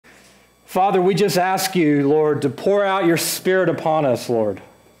Father, we just ask you, Lord, to pour out your Spirit upon us, Lord.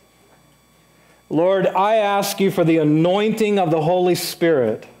 Lord, I ask you for the anointing of the Holy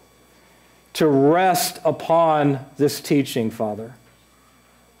Spirit to rest upon this teaching, Father.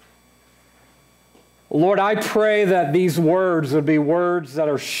 Lord, I pray that these words would be words that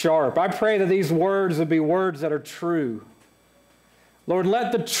are sharp. I pray that these words would be words that are true. Lord,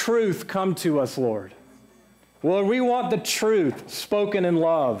 let the truth come to us, Lord. Lord, we want the truth spoken in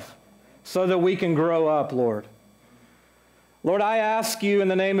love so that we can grow up, Lord. Lord, I ask you in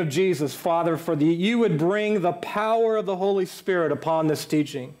the name of Jesus, Father, you would bring the power of the Holy Spirit upon this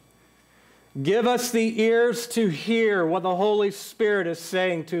teaching. Give us the ears to hear what the Holy Spirit is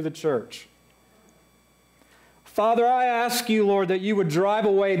saying to the church. Father, I ask you, Lord, that you would drive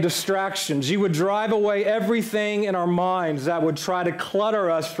away distractions. You would drive away everything in our minds that would try to clutter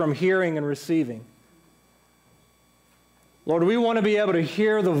us from hearing and receiving. Lord, we want to be able to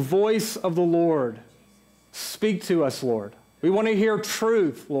hear the voice of the Lord. Speak to us, Lord. We want to hear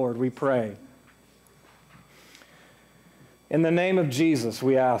truth, Lord, we pray. In the name of Jesus,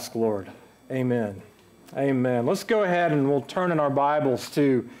 we ask, Lord. Amen. Amen. Let's go ahead and we'll turn in our Bibles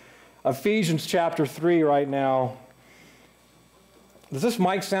to Ephesians chapter 3 right now. Does this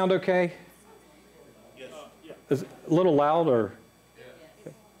mic sound okay? Yes. Is it a little loud or?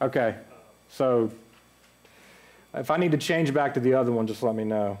 Okay. So if I need to change back to the other one, just let me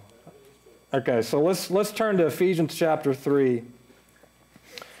know. Okay, so let's turn to Ephesians chapter 3.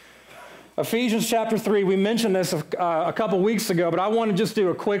 Ephesians chapter 3, we mentioned this a couple weeks ago, but I want to just do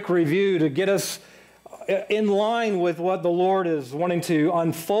a quick review to get us in line with what the Lord is wanting to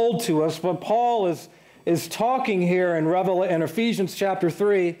unfold to us. But Paul is talking here in Ephesians chapter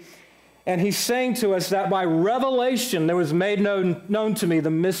 3, and he's saying to us that by revelation there was made known to me the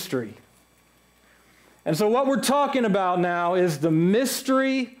mystery. And so what we're talking about now is the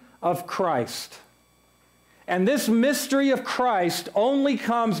mystery of Christ. And this mystery of Christ only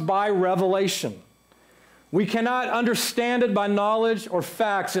comes by revelation. We cannot understand it by knowledge or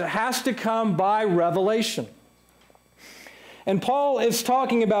facts. It has to come by revelation. And Paul is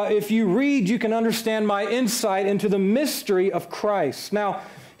talking about, if you read, you can understand my insight into the mystery of Christ. Now,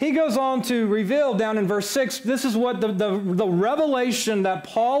 he goes on to reveal down in verse 6, this is what the revelation that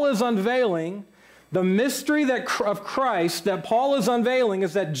Paul is unveiling. The mystery of Christ that Paul is unveiling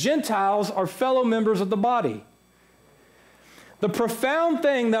is that Gentiles are fellow members of the body. The profound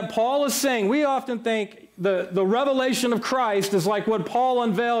thing that Paul is saying, we often think the revelation of Christ is like what Paul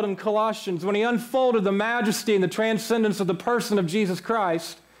unveiled in Colossians when he unfolded the majesty and the transcendence of the person of Jesus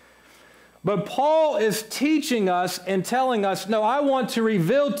Christ. But Paul is teaching us and telling us, no, I want to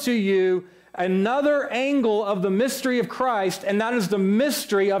reveal to you another angle of the mystery of Christ, and that is the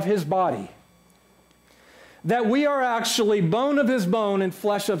mystery of his body. That we are actually bone of his bone and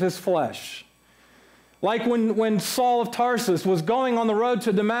flesh of his flesh. Like when Saul of Tarsus was going on the road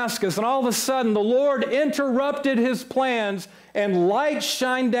to Damascus, and all of a sudden the Lord interrupted his plans and light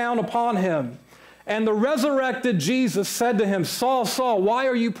shined down upon him. And the resurrected Jesus said to him, Saul, Saul, why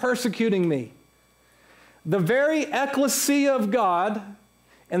are you persecuting me? The very Ekklesia of God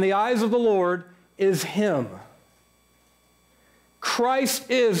in the eyes of the Lord is him.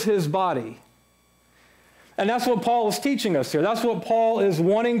 Christ is his body. And that's what Paul is teaching us here. That's what Paul is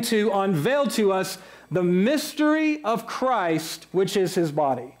wanting to unveil to us, the mystery of Christ, which is his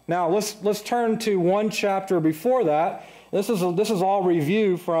body. Now, let's turn to one chapter before that. This is all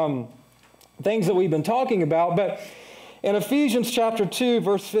review from things that we've been talking about. But in Ephesians chapter 2,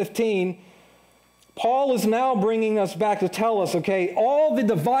 verse 15, Paul is now bringing us back to tell us, okay, all the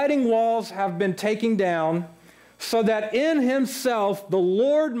dividing walls have been taken down, so that in himself the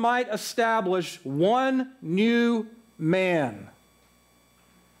Lord might establish one new man.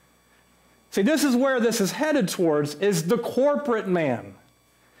 See, this is where this is headed towards, is the corporate man.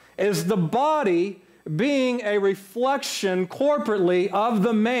 Is the body being a reflection corporately of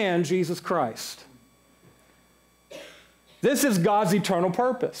the man, Jesus Christ. This is God's eternal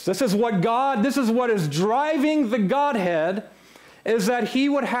purpose. This is what is driving the Godhead, is that he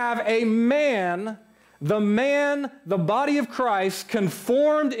would have a man, the body of Christ,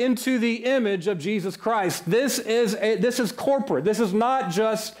 conformed into the image of Jesus Christ. This is corporate. This is not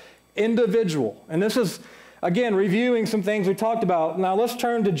just individual. And this is, again, reviewing some things we talked about. Now let's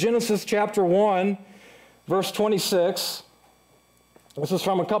turn to Genesis chapter 1, verse 26. This is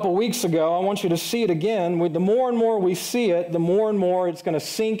from a couple weeks ago. I want you to see it again. The more and more we see it, the more and more it's going to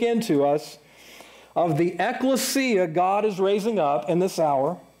sink into us of the Ekklesia God is raising up in this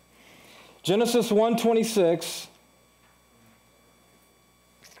hour. Genesis 1:26.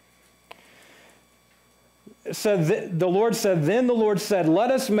 said, the Lord said, then the Lord said,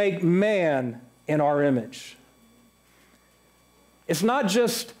 let us make man in our image. It's not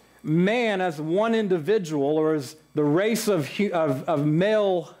just man as one individual or as the race of the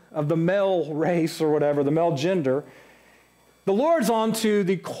male race or whatever, the male gender. The Lord's on to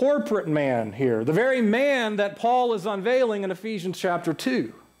the corporate man here, the very man that Paul is unveiling in Ephesians chapter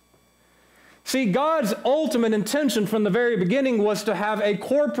 2. See, God's ultimate intention from the very beginning was to have a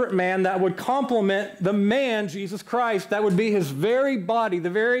corporate man that would complement the man, Jesus Christ, that would be his very body, the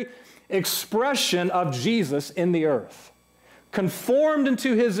very expression of Jesus in the earth, conformed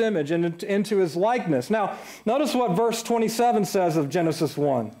into his image and into his likeness. Now, notice what verse 27 says of Genesis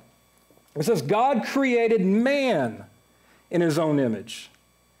 1. It says, God created man in his own image.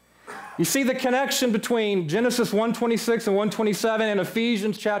 You see the connection between Genesis 1:26 and 1:27 and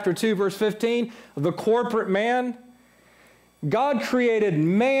Ephesians chapter 2, verse 15, the corporate man? God created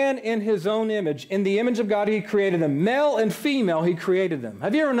man in his own image. In the image of God, he created them. Male and female, he created them.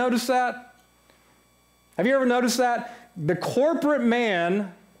 Have you ever noticed that? Have you ever noticed that? The corporate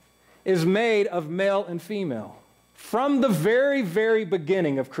man is made of male and female from the very, very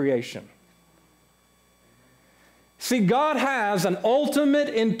beginning of creation. See, God has an ultimate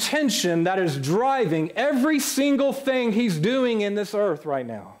intention that is driving every single thing he's doing in this earth right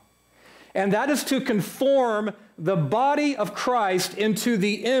now. And that is to conform the body of Christ into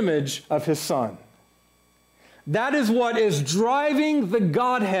the image of his Son. That is what is driving the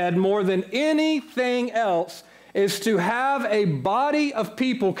Godhead more than anything else, is to have a body of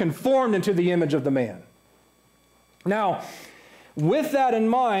people conformed into the image of the man. Now, with that in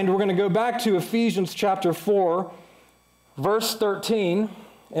mind, we're going to go back to Ephesians chapter 4, verse 13,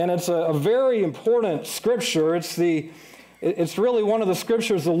 and it's a very important scripture. It's really one of the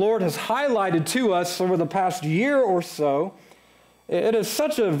scriptures the Lord has highlighted to us over the past year or so. It is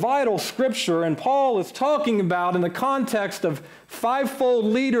such a vital scripture, and Paul is talking about, in the context of fivefold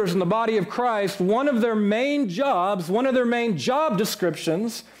leaders in the body of Christ, one of their main job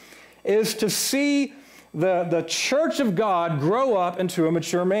descriptions is to see the church of God grow up into a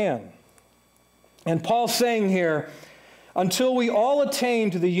mature man. And Paul's saying here, until we all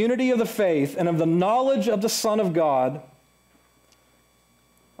attain to the unity of the faith and of the knowledge of the Son of God,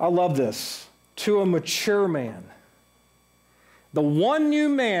 I love this, to a mature man. The one new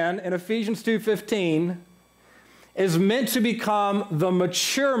man in Ephesians 2:15 is meant to become the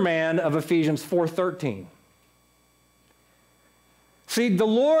mature man of Ephesians 4:13. See, the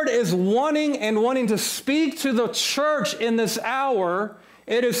Lord is wanting to speak to the church in this hour.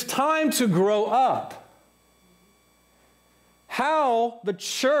 It is time to grow up. How the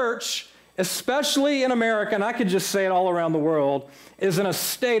church, especially in America, and I could just say it all around the world, is in a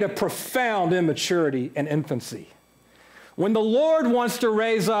state of profound immaturity and infancy. When the Lord wants to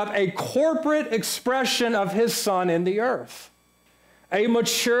raise up a corporate expression of his Son in the earth, a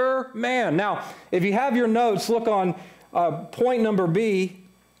mature man. Now, if you have your notes, look on point number B,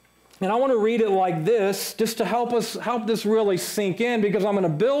 and I want to read it like this, just to help this really sink in, because I'm going to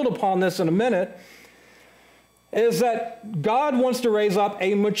build upon this in a minute. Is that God wants to raise up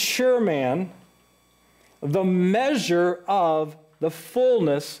a mature man, the measure of the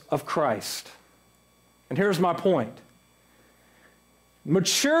fullness of Christ. And here's my point.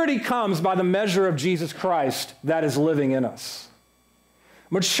 Maturity comes by the measure of Jesus Christ that is living in us.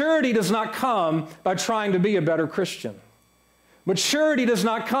 Maturity does not come by trying to be a better Christian. Maturity does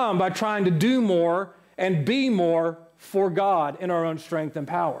not come by trying to do more and be more for God in our own strength and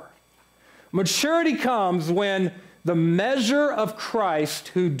power. Maturity comes when the measure of Christ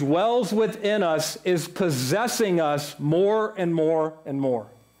who dwells within us is possessing us more and more and more.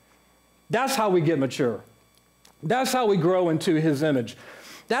 That's how we get mature. That's how we grow into his image.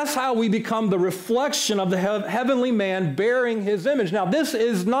 That's how we become the reflection of the heavenly man bearing his image. Now, this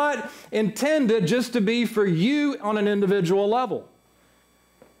is not intended just to be for you on an individual level.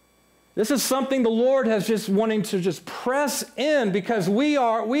 This is something the Lord has just wanting to just press in, because we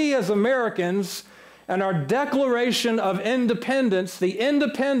as Americans, and our declaration of independence, the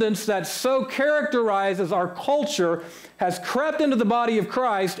independence that so characterizes our culture, has crept into the body of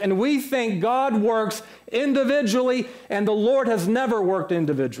Christ, and we think God works individually, and the Lord has never worked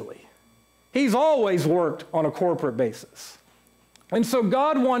individually. He's always worked on a corporate basis. And so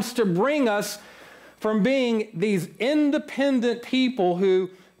God wants to bring us from being these independent people who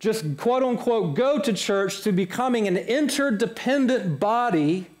just quote unquote go to church to becoming an interdependent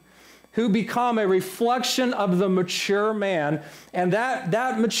body who become a reflection of the mature man. And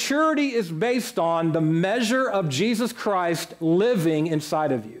that maturity is based on the measure of Jesus Christ living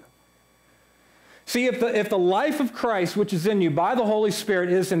inside of you. See, if the life of Christ, which is in you by the Holy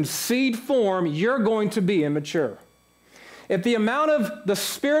Spirit, is in seed form, you're going to be immature. If the amount of the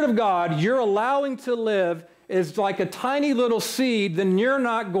Spirit of God you're allowing to live is like a tiny little seed, then you're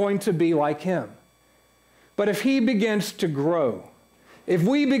not going to be like Him. But if He begins to grow, if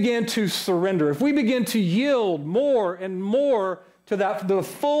we begin to surrender, if we begin to yield more and more to the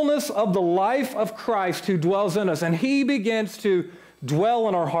fullness of the life of Christ who dwells in us, and He begins to dwell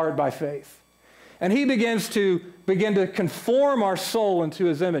in our heart by faith, and He begins to conform our soul into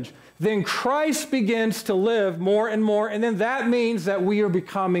His image, then Christ begins to live more and more, and then that means that we are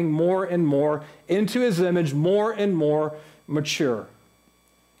becoming more and more into His image, more and more mature.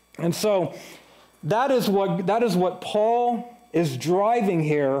 And so that is what Paul is driving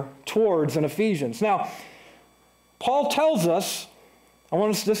here towards in Ephesians. Now, Paul tells us,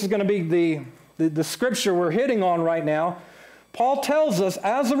 this is going to be the scripture we're hitting on right now. Paul tells us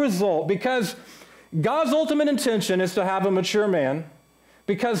as a result, because God's ultimate intention is to have a mature man,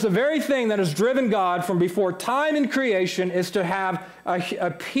 because the very thing that has driven God from before time and creation is to have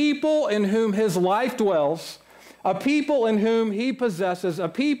a people in whom His life dwells, a people in whom He possesses, a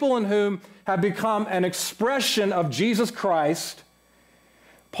people in whom have become an expression of Jesus Christ.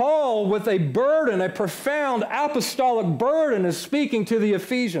 Paul, with a burden, a profound apostolic burden, is speaking to the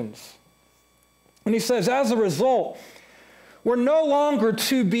Ephesians. And he says, as a result, we're no longer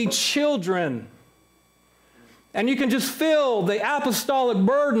to be children. And you can just feel the apostolic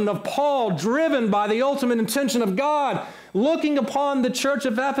burden of Paul, driven by the ultimate intention of God, looking upon the church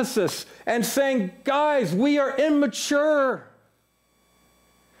of Ephesus and saying, guys, we are immature.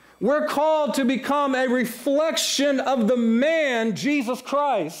 We're called to become a reflection of the man, Jesus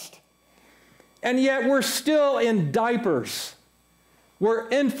Christ. And yet we're still in diapers. We're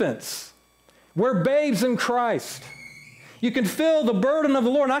infants. We're babes in Christ. You can feel the burden of the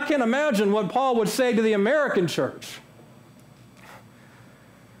Lord. And I can't imagine what Paul would say to the American church.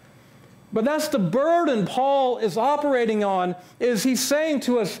 But that's the burden Paul is operating on, is he's saying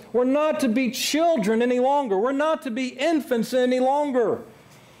to us, we're not to be children any longer. We're not to be infants any longer.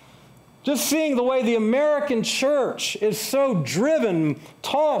 Just seeing the way the American church is so driven,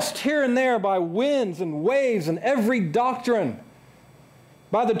 tossed here and there by winds and waves and every doctrine,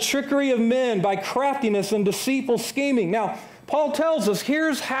 by the trickery of men, by craftiness and deceitful scheming. Now, Paul tells us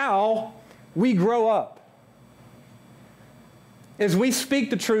here's how we grow up, is we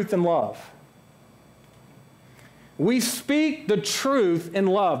speak the truth in love. We speak the truth in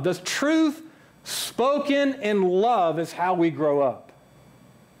love. The truth spoken in love is how we grow up.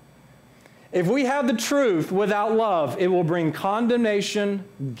 If we have the truth without love, it will bring condemnation,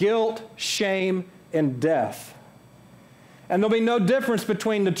 guilt, shame, and death. And there'll be no difference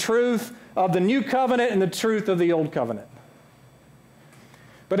between the truth of the new covenant and the truth of the old covenant.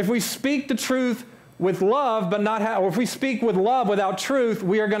 But if we speak the truth with love, or if we speak with love without truth,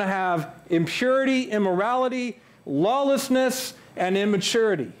 we are going to have impurity, immorality, lawlessness, and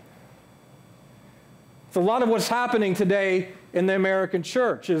immaturity. It's a lot of what's happening today in the American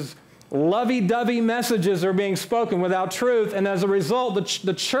church is lovey-dovey messages are being spoken without truth, and as a result,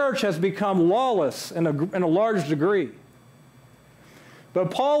 the church has become lawless in a large degree. But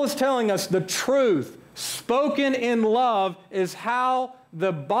Paul is telling us the truth spoken in love is how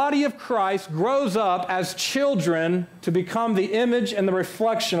the body of Christ grows up as children to become the image and the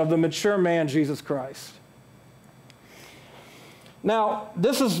reflection of the mature man, Jesus Christ. Now,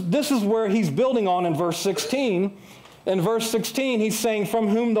 this is where he's building on in verse 16. In verse 16, he's saying, from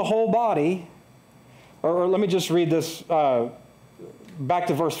whom the whole body, or let me just read this back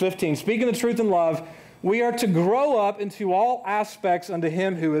to verse 15. Speaking the truth in love, we are to grow up into all aspects unto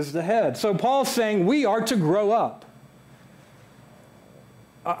Him who is the head. So Paul's saying we are to grow up.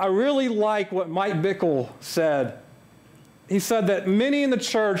 I really like what Mike Bickle said. He said that many in the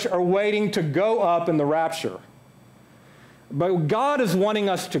church are waiting to go up in the rapture. But God is wanting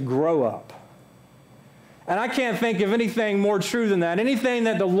us to grow up. And I can't think of anything more true than that. Anything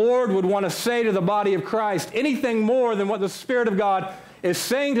that the Lord would want to say to the body of Christ, anything more than what the Spirit of God is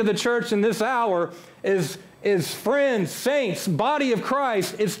saying to the church in this hour is friends, saints, body of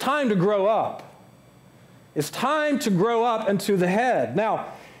Christ, it's time to grow up. It's time to grow up into the head. Now,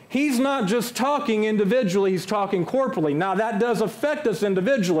 he's not just talking individually, he's talking corporally. Now, that does affect us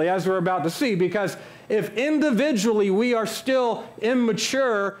individually, as we're about to see, because if individually we are still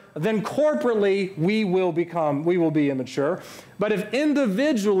immature, then corporately we will be immature. But if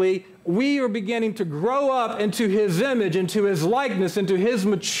individually we are beginning to grow up into His image, into His likeness, into His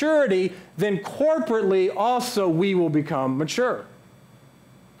maturity, then corporately also we will become mature.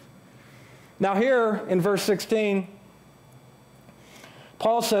 Now here in verse 16,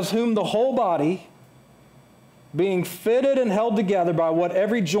 Paul says, whom the whole body, being fitted and held together by what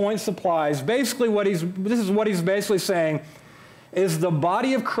every joint supplies. Basically, this is what he's basically saying, is the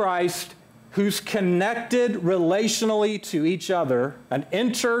body of Christ who's connected relationally to each other, an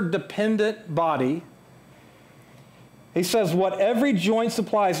interdependent body. He says, what every joint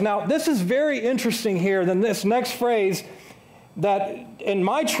supplies. Now, this is very interesting here, then this next phrase, that in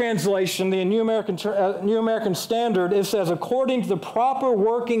my translation, the New American Standard, it says, according to the proper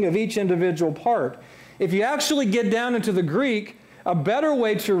working of each individual part. If you actually get down into the Greek, a better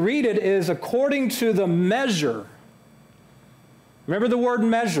way to read it is according to the measure. Remember the word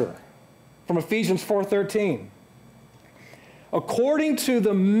measure from Ephesians 4:13. According to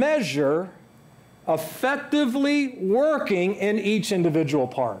the measure effectively working in each individual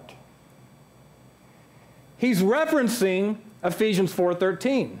part. He's referencing Ephesians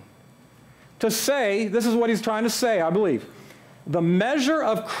 4:13 to say, this is what he's trying to say, I believe. The measure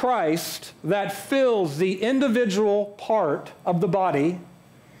of Christ that fills the individual part of the body,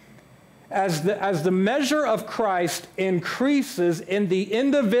 as the measure of Christ increases in the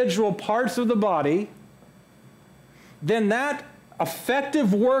individual parts of the body, then that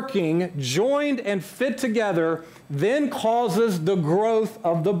effective working, joined and fit together, then causes the growth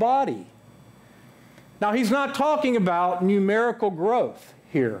of the body. Now, he's not talking about numerical growth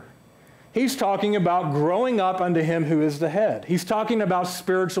here. He's talking about growing up unto him who is the head. He's talking about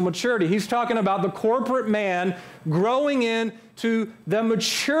spiritual maturity. He's talking about the corporate man growing into the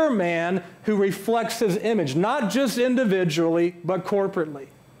mature man who reflects his image, not just individually, but corporately.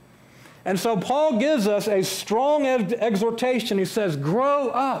 And so Paul gives us a strong exhortation. He says, grow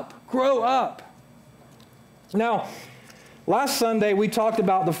up, grow up. Now, last Sunday we talked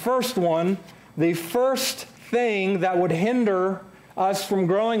about the first one, the first thing that would hinder us from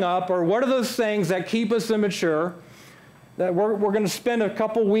growing up, or what are those things that keep us immature, that we're going to spend a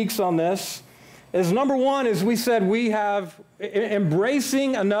couple weeks on this, is number one, is we said we have,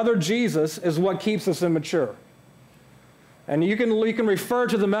 embracing another Jesus is what keeps us immature. And you can refer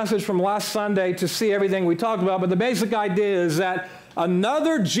to the message from last Sunday to see everything we talked about, but the basic idea is that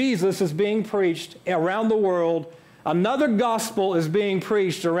another Jesus is being preached around the world. Another gospel is being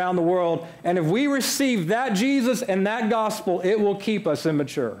preached around the world, and if we receive that Jesus and that gospel, it will keep us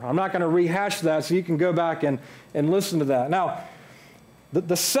immature. I'm not going to rehash that, so you can go back and listen to that. Now,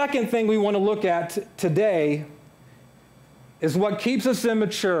 the second thing we want to look at today is what keeps us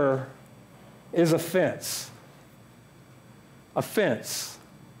immature is offense. Offense.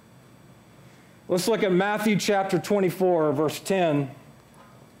 Let's look at Matthew chapter 24, verse 10.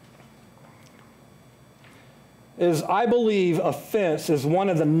 I believe offense is one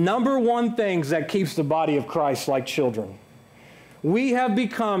of the number one things that keeps the body of Christ like children. We have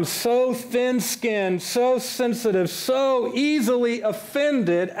become so thin-skinned, so sensitive, so easily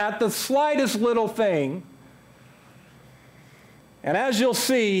offended at the slightest little thing. And as you'll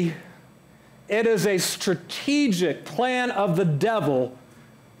see, it is a strategic plan of the devil.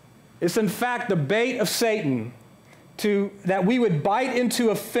 It's in fact the bait of Satan that we would bite into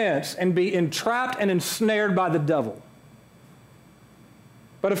offense and be entrapped and ensnared by the devil.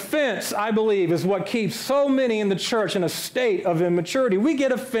 But offense, I believe, is what keeps so many in the church in a state of immaturity. We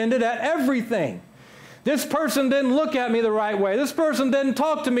get offended at everything. This person didn't look at me the right way. This person didn't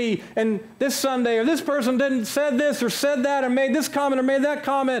talk to me and this Sunday, or this person didn't said this or said that or made this comment or made that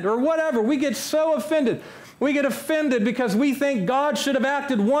comment or whatever. We get so offended. We get offended because we think God should have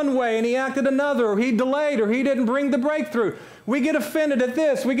acted one way and he acted another, or he delayed, or he didn't bring the breakthrough. We get offended at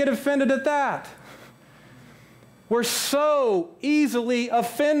this. We get offended at that. We're so easily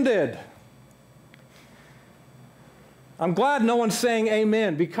offended. I'm glad no one's saying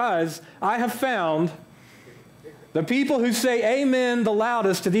amen, because I have found the people who say amen the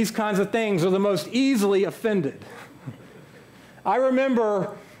loudest to these kinds of things are the most easily offended. I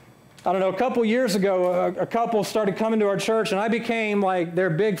remember, I don't know, a couple years ago, a couple started coming to our church, and I became like their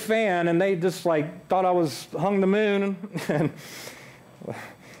big fan, and they just like thought I was hung the moon. And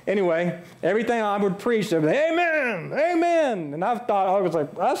anyway, everything I would preach, they'd be like, amen, amen. And I thought, I was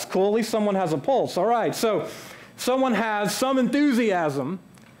like, that's cool, at least someone has a pulse. All right, so someone has some enthusiasm.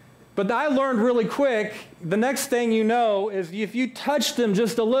 But I learned really quick, the next thing you know is if you touch them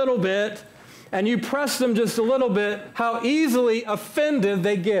just a little bit and you press them just a little bit, how easily offended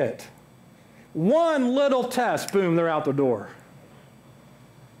they get. One little test, boom, they're out the door.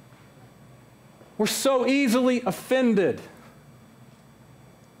 We're so easily offended.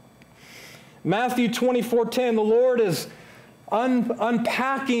 Matthew 24:10, the Lord is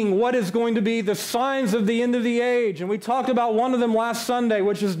unpacking what is going to be the signs of the end of the age. And we talked about one of them last Sunday,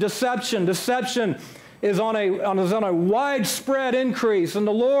 which is deception. Deception is on a widespread increase. And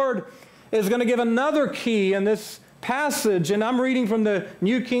the Lord is going to give another key in this passage, and I'm reading from the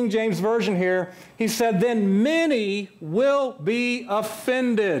New King James Version here. He said, then many will be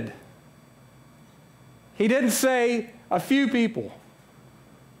offended. He didn't say a few people.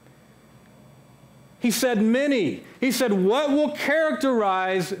 He said many. He said what will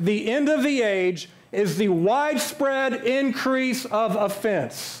characterize the end of the age is the widespread increase of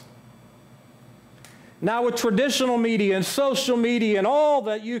offense. Now with traditional media and social media and all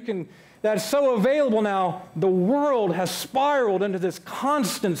that's so available now, the world has spiraled into this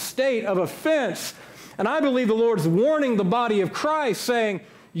constant state of offense. And I believe the Lord's warning the body of Christ, saying,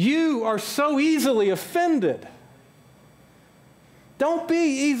 you are so easily offended. Don't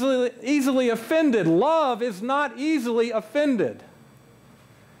be easily offended. Love is not easily offended.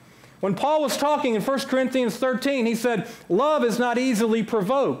 When Paul was talking in 1 Corinthians 13, he said, love is not easily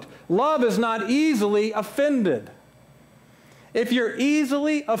provoked. Love is not easily offended. If you're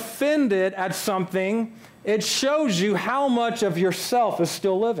easily offended at something, it shows you how much of yourself is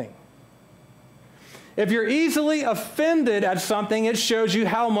still living. If you're easily offended at something, it shows you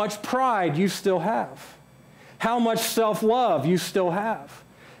how much pride you still have, how much self-love you still have,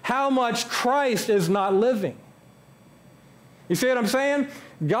 how much Christ is not living. You see what I'm saying?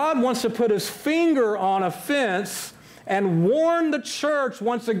 God wants to put his finger on offense and warn the church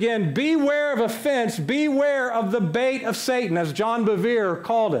once again, beware of offense, beware of the bait of Satan, as John Bevere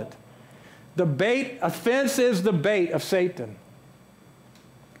called it. Offense is the bait of Satan.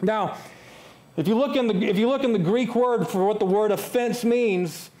 Now, if you look in the Greek word for what the word offense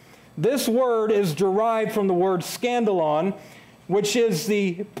means, this word is derived from the word scandalon, which is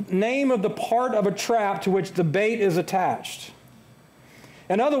the name of the part of a trap to which the bait is attached.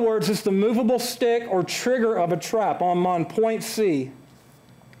 In other words, it's the movable stick or trigger of a trap on point C.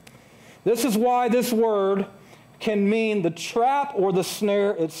 This is why this word can mean the trap or the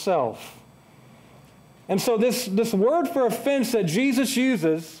snare itself. And so this word for offense that Jesus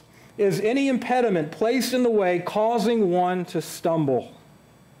uses is any impediment placed in the way causing one to stumble.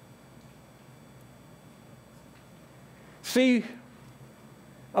 See,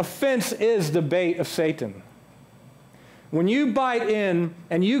 offense is the bait of Satan. When you bite in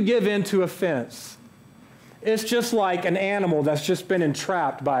and you give in to offense, it's just like an animal that's just been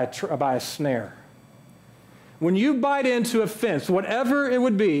entrapped by a snare. When you bite into offense, whatever it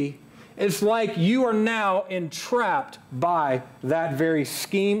would be, it's like you are now entrapped by that very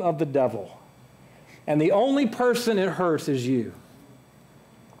scheme of the devil. And the only person it hurts is you.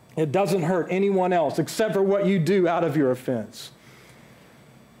 It doesn't hurt anyone else except for what you do out of your offense.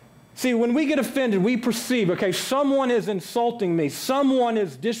 See, when we get offended, we perceive, okay, someone is insulting me, someone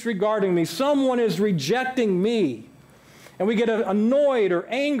is disregarding me, someone is rejecting me. And we get annoyed or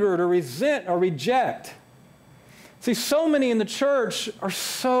angered or resent or reject. See, so many in the church are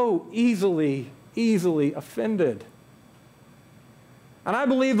so easily offended. And I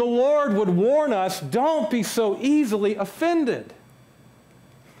believe the Lord would warn us, don't be so easily offended.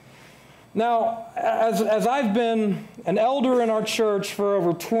 Now, as I've been an elder in our church for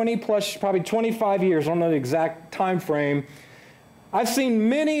over 20 plus, probably 25 years, I don't know the exact time frame, I've seen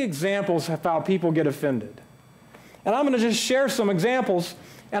many examples of how people get offended. And I'm going to just share some examples.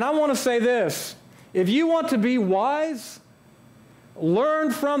 And I want to say this. If you want to be wise,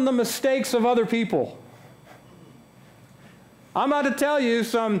 learn from the mistakes of other people. I'm about to tell you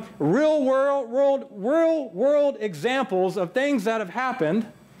some real world examples of things that have happened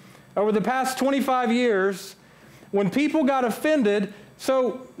over the past 25 years when people got offended.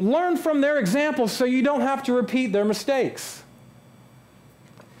 So learn from their examples so you don't have to repeat their mistakes.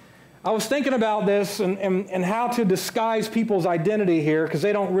 I was thinking about this and how to disguise people's identity here, because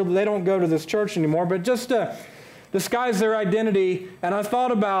they don't go to this church anymore, but just to disguise their identity. And I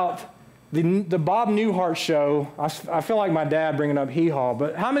thought about the Bob Newhart show. I feel like my dad bringing up Hee Haw,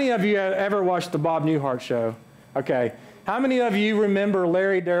 but how many of you ever watched the Bob Newhart show? Okay. How many of you remember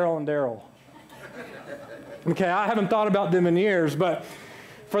Larry, Daryl, and Daryl? Okay, I haven't thought about them in years, but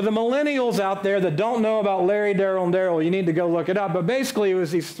for the millennials out there that don't know about Larry, Daryl, and Daryl, you need to go look it up. But basically, it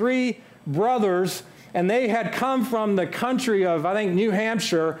was these three brothers, and they had come from the country of, I think, New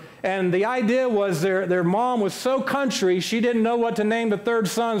Hampshire, and the idea was their mom was so country, she didn't know what to name the third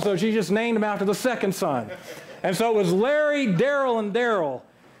son, so she just named him after the second son. And so it was Larry, Daryl, and Daryl.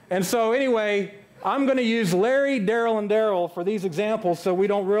 And so anyway, I'm going to use Larry, Daryl, and Daryl for these examples so we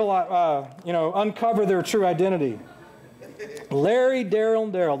don't realize, uncover their true identity. Larry, Daryl,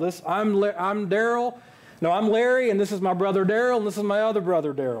 and Daryl. I'm Daryl. No, I'm Larry, and this is my brother Daryl, and this is my other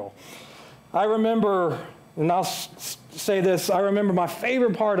brother Daryl. I remember, and I'll say this, I remember my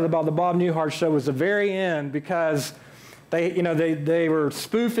favorite part about the Bob Newhart show was the very end, because They were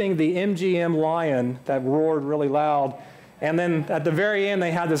spoofing the MGM lion that roared really loud. And then at the very end,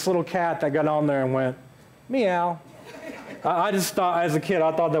 they had this little cat that got on there and went, meow. I just thought, as a kid,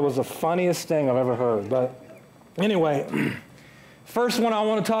 I thought that was the funniest thing I've ever heard. But anyway, first one I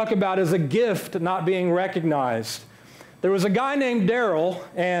want to talk about is a gift not being recognized. There was a guy named Daryl,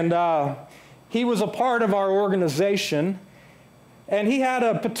 and he was a part of our organization. And he had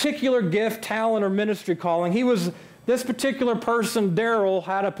a particular gift, talent, or ministry calling. This particular person, Daryl,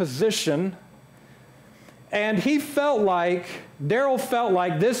 had a position, and Daryl felt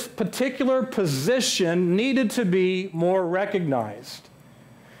like this particular position needed to be more recognized.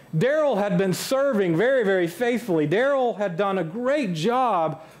 Daryl had been serving very, very faithfully. Daryl had done a great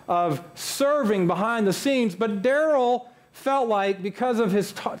job of serving behind the scenes, but Daryl felt like, because of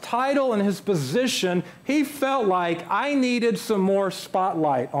his title and his position, he felt like I needed some more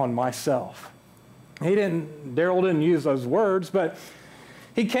spotlight on myself. Daryl didn't use those words, but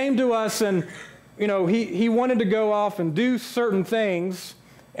he came to us and, he wanted to go off and do certain things.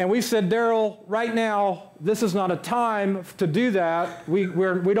 And we said, Daryl, right now, this is not a time to do that. We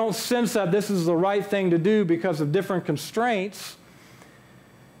don't sense that this is the right thing to do because of different constraints.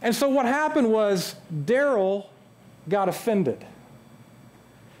 And so what happened was Daryl got offended.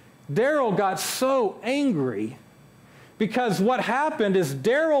 Daryl got so angry because what happened is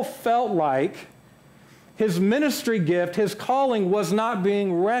Daryl felt like his ministry gift, his calling, was not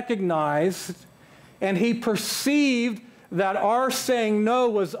being recognized, and he perceived that our saying no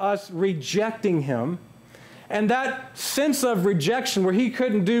was us rejecting him. And that sense of rejection, where he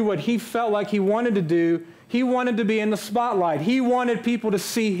couldn't do what he felt like he wanted to do, he wanted to be in the spotlight. He wanted people to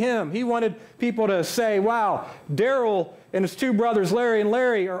see him. He wanted people to say, wow, Daryl and his two brothers, Larry and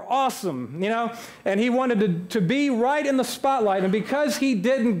Larry, are awesome, And he wanted to be right in the spotlight. And because he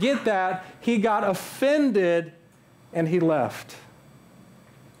didn't get that, he got offended and he left.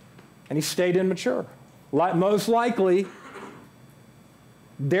 And he stayed immature. Most likely,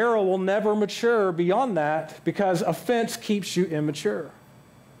 Daryl will never mature beyond that because offense keeps you immature.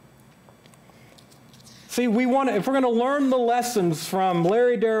 See, if we're going to learn the lessons from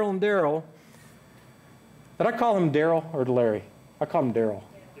Larry, Daryl, and Daryl, did I call him Daryl or Larry? I called him Daryl.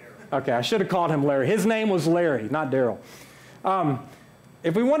 Okay, I should have called him Larry. His name was Larry, not Daryl.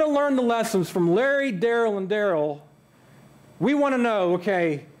 If we want to learn the lessons from Larry, Daryl, and Daryl, we want to know,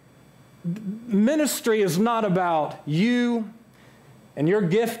 okay, ministry is not about you and your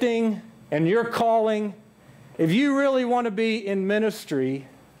gifting and your calling. If you really want to be in ministry,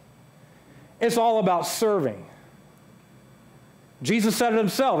 it's all about serving. Jesus said it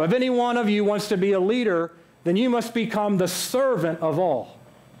himself. If any one of you wants to be a leader, then you must become the servant of all.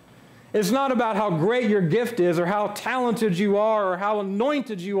 It's not about how great your gift is or how talented you are or how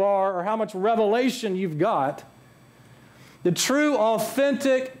anointed you are or how much revelation you've got. The true,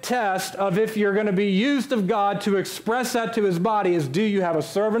 authentic test of if you're going to be used of God to express that to his body is, do you have a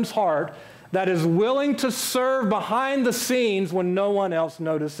servant's heart that is willing to serve behind the scenes when no one else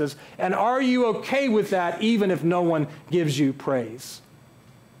notices? And are you okay with that even if no one gives you praise?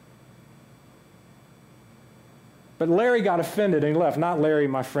 But Larry got offended and he left. Not Larry,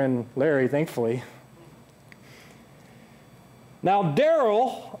 my friend Larry, thankfully. Now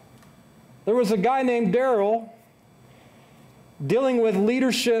Daryl, there was a guy named Daryl dealing with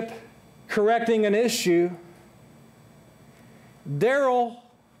leadership, correcting an issue. Daryl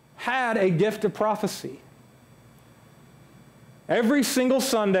had a gift of prophecy. Every single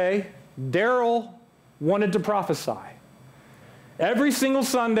Sunday, Daryl wanted to prophesy. Every single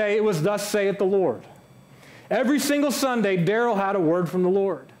Sunday, it was thus saith the Lord. Every single Sunday, Daryl had a word from the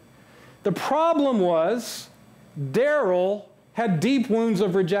Lord. The problem was, Daryl had deep wounds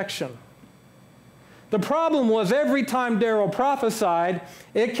of rejection. The problem was, every time Daryl prophesied,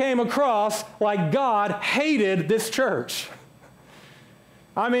 it came across like God hated this church.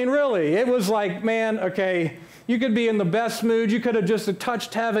 I mean, really, it was like, man, okay, you could be in the best mood. You could have just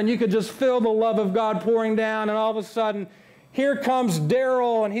touched heaven. You could just feel the love of God pouring down. And all of a sudden, here comes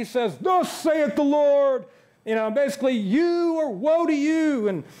Daryl, and he says, thus saith the Lord. Basically, you or woe to you.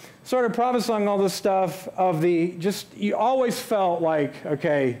 And started prophesying all this stuff you always felt like,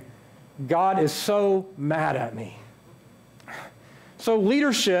 okay, God is so mad at me. So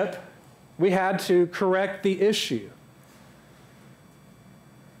leadership, we had to correct the issue.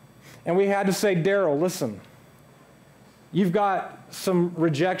 And we had to say, Daryl, listen, you've got some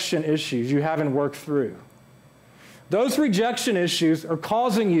rejection issues you haven't worked through. Those rejection issues are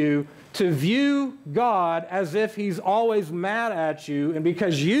causing you to view God as if he's always mad at you, and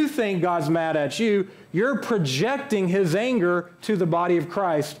because you think God's mad at you, you're projecting his anger to the body of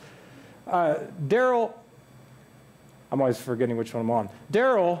Christ. Daryl, I'm always forgetting which one I'm on.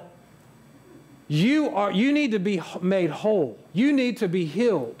 Daryl, you need to be made whole. You need to be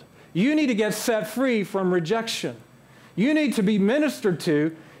healed. You need to get set free from rejection. You need to be ministered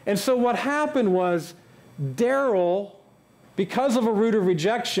to. And so what happened was Daryl, because of a root of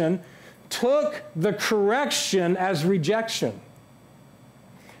rejection, took the correction as rejection.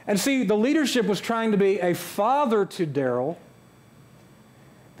 And see, the leadership was trying to be a father to Daryl.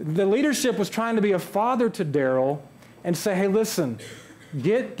 The leadership was trying to be a father to Daryl and say, hey, listen,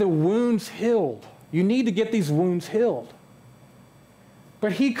 get the wounds healed. You need to get these wounds healed.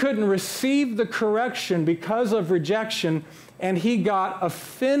 But he couldn't receive the correction because of rejection, and he got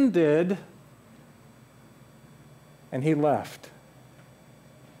offended, and he left.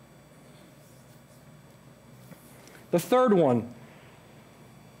 The third one,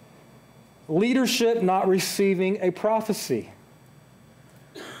 leadership not receiving a prophecy.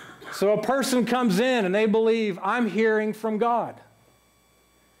 So a person comes in and they believe, I'm hearing from God.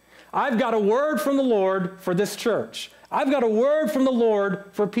 I've got a word from the Lord for this church. I've got a word from the Lord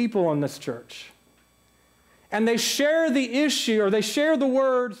for people in this church. And they share the issue, or they share the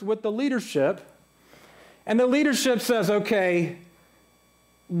words with the leadership, and the leadership says, okay,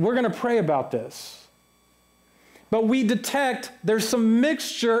 we're going to pray about this. But we detect there's some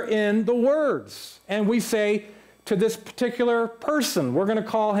mixture in the words. And we say to this particular person, we're going to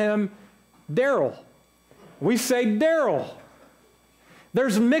call him Daryl. We say, Daryl,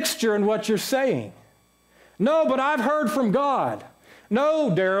 there's mixture in what you're saying. No, but I've heard from God. No,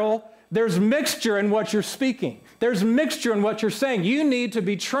 Daryl, there's mixture in what you're speaking. There's mixture in what you're saying. You need to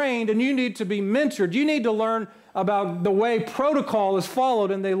be trained and you need to be mentored. You need to learn about the way protocol is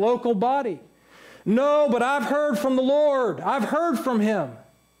followed in the local body. No, but I've heard from the Lord. I've heard from him.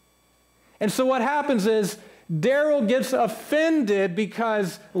 And so what happens is Daryl gets offended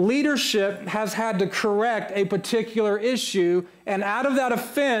because leadership has had to correct a particular issue, and out of that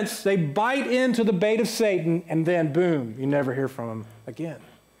offense, they bite into the bait of Satan, and then boom, you never hear from him again.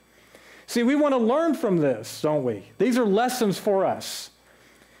 See, we want to learn from this, don't we? These are lessons for us.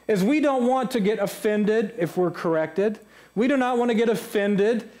 Is we don't want to get offended if we're corrected. We do not want to get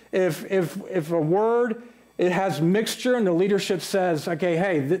offended if a word, it has mixture and the leadership says, okay,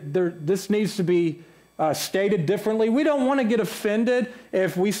 hey, this needs to be stated differently. We don't want to get offended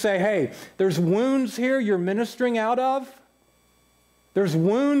if we say, hey, there's wounds here you're ministering out of. There's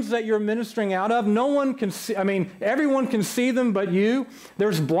wounds that you're ministering out of. No one can see, everyone can see them but you.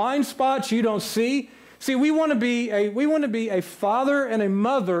 There's blind spots you don't see. See, we want to be a father and a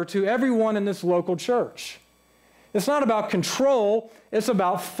mother to everyone in this local church. It's not about control. It's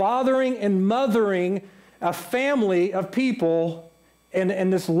about fathering and mothering a family of people in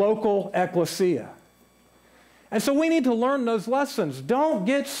this local ekklesia. And so we need to learn those lessons. Don't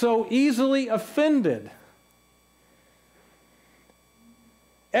get so easily offended.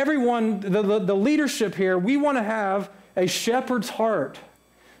 Everyone, the leadership here, we want to have a shepherd's heart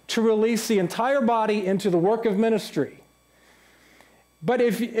to release the entire body into the work of ministry. But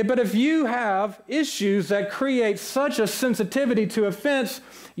if you have issues that create such a sensitivity to offense,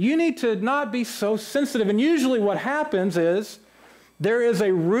 you need to not be so sensitive. And usually what happens is there is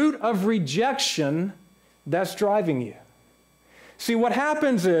a root of rejection that's driving you. See, what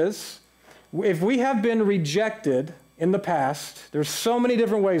happens is if we have been rejected in the past, there's so many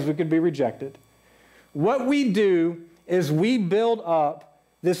different ways we could be rejected. What we do is we build up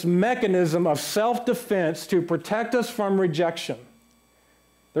this mechanism of self-defense to protect us from rejection.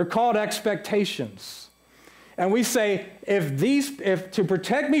 They're called expectations. And we say, if to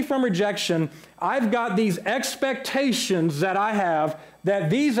protect me from rejection, I've got these expectations that I have, that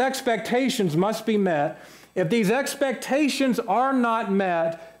these expectations must be met. If these expectations are not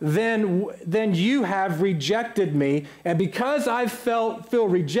met, then you have rejected me. And because I feel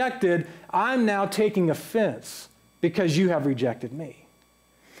rejected, I'm now taking offense because you have rejected me.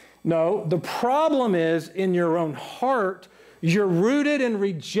 No, the problem is in your own heart, you're rooted in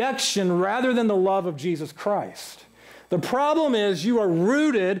rejection rather than the love of Jesus Christ. The problem is you are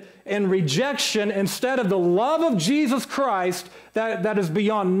rooted in rejection instead of the love of Jesus Christ that is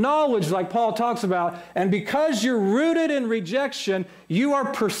beyond knowledge, like Paul talks about. And because you're rooted in rejection, you are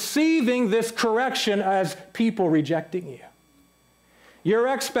perceiving this correction as people rejecting you. Your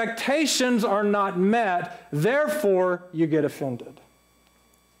expectations are not met, therefore you get offended.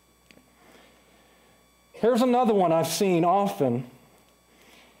 Here's another one I've seen often.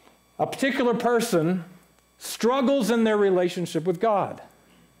 A particular person struggles in their relationship with God.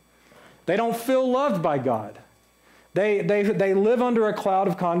 They don't feel loved by God. They live under a cloud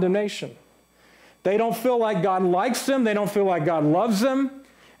of condemnation. They don't feel like God likes them. They don't feel like God loves them.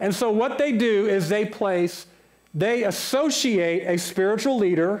 And so what they do is they place they associate a spiritual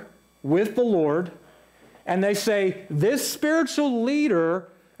leader with the Lord, and they say, this spiritual leader,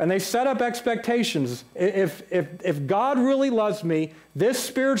 and they set up expectations. If God really loves me, this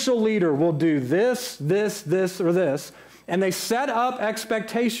spiritual leader will do this, this, this, or this. And they set up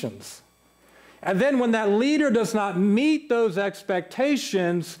expectations. And then when that leader does not meet those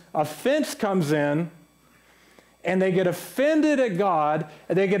expectations, offense comes in, and they get offended at God,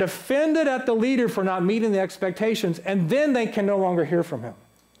 and they get offended at the leader for not meeting the expectations, and then they can no longer hear from him.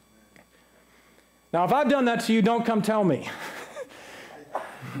 Now, if I've done that to you, don't come tell me.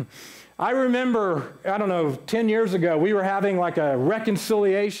 I remember, 10 years ago, we were having like a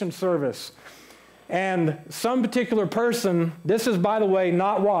reconciliation service. And some particular person, this is, by the way,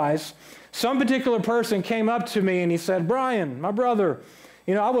 not wise, some particular person came up to me and he said, Bryan, my brother,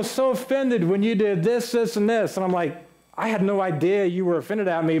 I was so offended when you did this, this, and this. And I'm like, I had no idea you were offended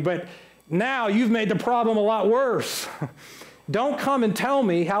at me, but now you've made the problem a lot worse. Don't come and tell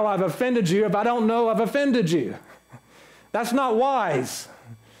me how I've offended you if I don't know I've offended you. That's not wise.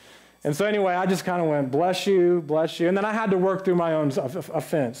 And so anyway, I just kind of went, bless you, bless you. And then I had to work through my own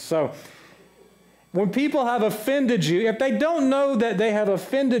offense. So when people have offended you, if they don't know that they have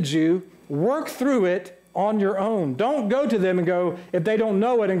offended you, work through it on your own. Don't go to them and go, if they don't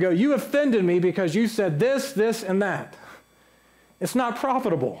know it, and go, you offended me because you said this, this, and that. It's not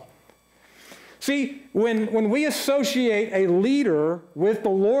profitable. See, when we associate a leader with the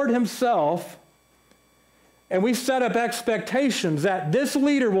Lord himself, and we set up expectations that this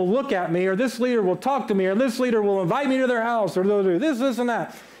leader will look at me, or this leader will talk to me, or this leader will invite me to their house, or they'll do this, this, and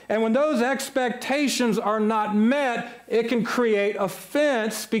that. And when those expectations are not met, it can create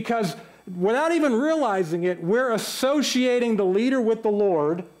offense, because without even realizing it, we're associating the leader with the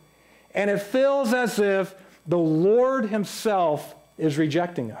Lord, and it feels as if the Lord himself is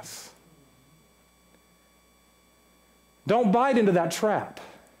rejecting us. Don't bite into that trap.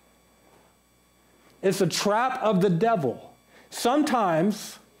 It's a trap of the devil.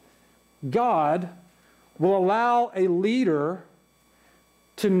 Sometimes God will allow a leader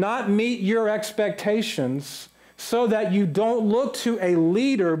to not meet your expectations so that you don't look to a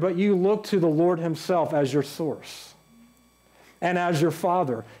leader, but you look to the Lord himself as your source and as your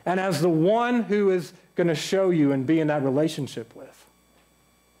father and as the one who is going to show you and be in that relationship with.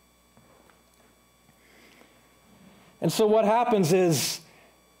 And so what happens is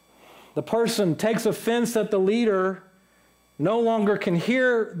the person takes offense that the leader no longer can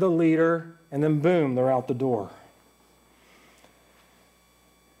hear the leader, and then boom, they're out the door.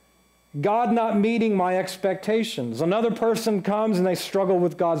 God not meeting my expectations. Another person comes and they struggle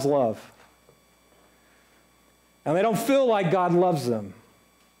with God's love. And they don't feel like God loves them.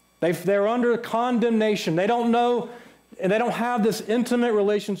 They're under condemnation. They don't know, and they don't have this intimate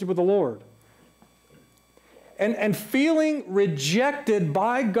relationship with the Lord. And feeling rejected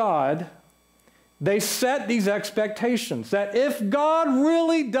by God, they set these expectations that if God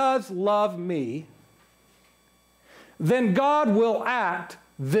really does love me, then God will act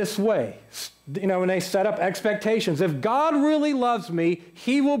this way. When they set up expectations, if God really loves me,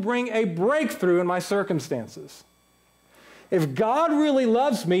 he will bring a breakthrough in my circumstances. If God really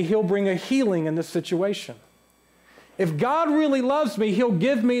loves me, he'll bring a healing in this situation. If God really loves me, he'll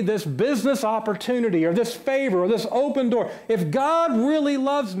give me this business opportunity or this favor or this open door. If God really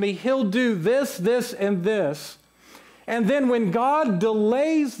loves me, he'll do this, this, and this. And then when God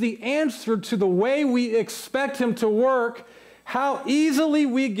delays the answer to the way we expect him to work, how easily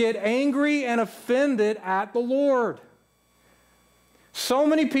we get angry and offended at the Lord. So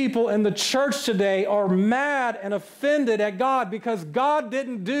many people in the church today are mad and offended at God because God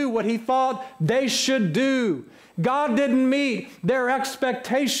didn't do what he thought they should do. God didn't meet their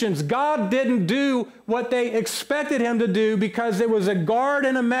expectations. God didn't do what they expected him to do because it was a guard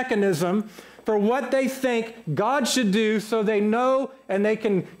and a mechanism for what they think God should do so they know and they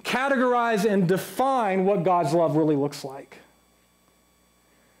can categorize and define what God's love really looks like.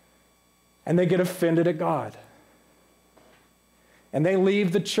 And they get offended at God. And they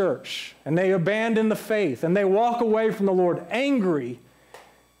leave the church. And they abandon the faith. And they walk away from the Lord angry.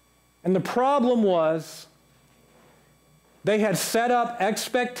 And the problem was they had set up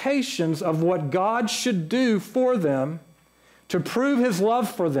expectations of what God should do for them to prove his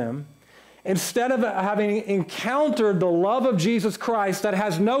love for them, instead of having encountered the love of Jesus Christ that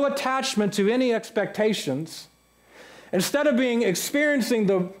has no attachment to any expectations. Instead of experiencing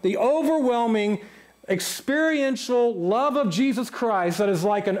the overwhelming experiential love of Jesus Christ that is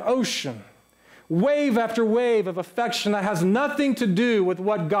like an ocean, wave after wave of affection that has nothing to do with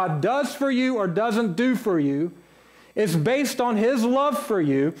what God does for you or doesn't do for you. It's based on His love for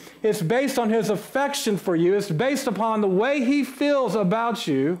you. It's based on His affection for you. It's based upon the way He feels about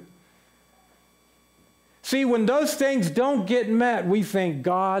you. See, when those things don't get met, we think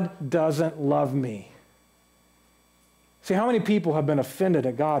God doesn't love me. See, how many people have been offended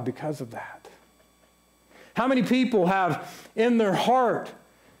at God because of that? How many people have in their heart,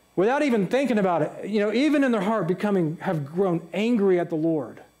 without even thinking about it, even in their heart have grown angry at the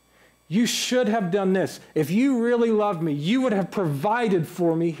Lord? You should have done this. If you really loved me, you would have provided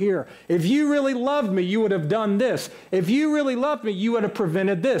for me here. If you really loved me, you would have done this. If you really loved me, you would have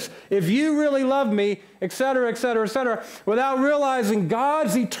prevented this. If you really loved me, etc., etc., etc., without realizing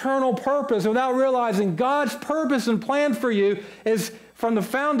God's eternal purpose, without realizing God's purpose and plan for you is from the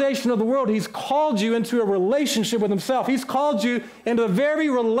foundation of the world. He's called you into a relationship with Himself. He's called you into the very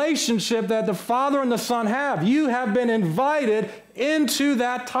relationship that the Father and the Son have. You have been invited into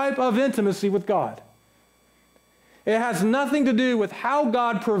that type of intimacy with God. It has nothing to do with how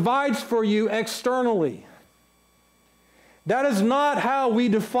God provides for you externally. That is not how we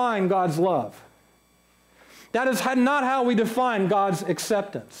define God's love. That is not how we define God's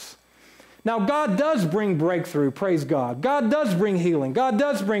acceptance. Now, God does bring breakthrough, praise God. God does bring healing. God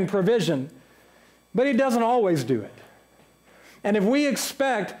does bring provision. But He doesn't always do it. And if we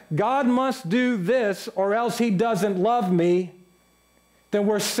expect God must do this or else He doesn't love me, then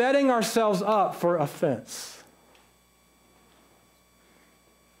we're setting ourselves up for offense.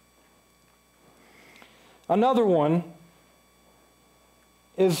 Another one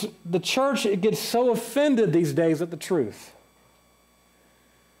is the church, it gets so offended these days at the truth.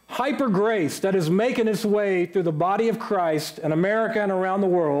 Hyper grace that is making its way through the body of Christ in America and around the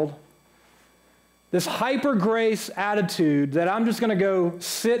world, this hyper grace attitude that I'm just going to go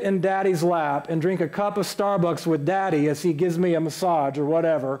sit in Daddy's lap and drink a cup of Starbucks with Daddy as he gives me a massage or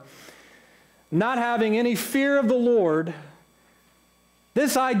whatever, not having any fear of the Lord,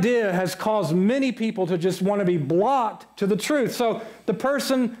 this idea has caused many people to just want to be blocked to the truth. So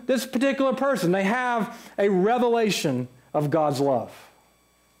this particular person, they have a revelation of God's love.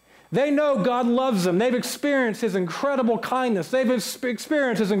 They know God loves them. They've experienced His incredible kindness. They've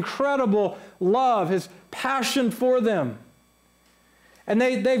experienced His incredible love, His passion for them. And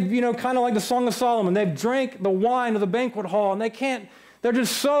they've kind of like the Song of Solomon, they've drank the wine of the banquet hall, and they're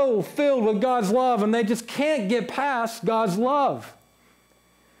just so filled with God's love, and they just can't get past God's love.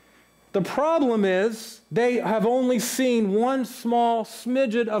 The problem is they have only seen one small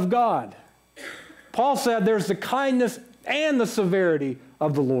smidget of God. Paul said there's the kindness and the severity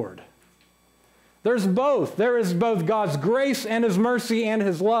of the Lord. There's both. There is both God's grace and His mercy and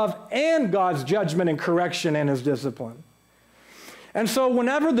His love and God's judgment and correction and His discipline. And so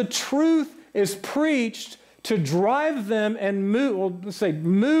whenever the truth is preached to drive them and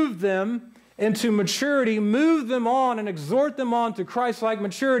move them into maturity, move them on and exhort them on to Christ-like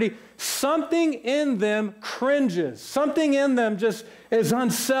maturity, something in them cringes. Something in them just is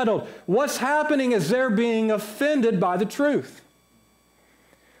unsettled. What's happening is they're being offended by the truth.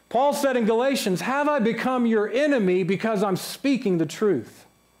 Paul said in Galatians, "Have I become your enemy because I'm speaking the truth?"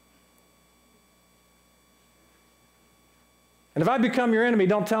 And if I become your enemy,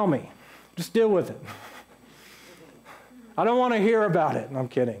 don't tell me. Just deal with it. I don't want to hear about it. I'm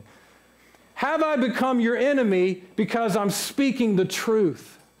kidding. Have I become your enemy because I'm speaking the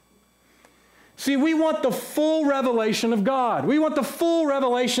truth? See, we want the full revelation of God. We want the full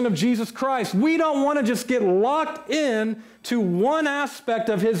revelation of Jesus Christ. We don't want to just get locked in to one aspect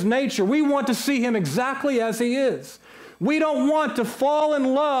of His nature. We want to see Him exactly as He is. We don't want to fall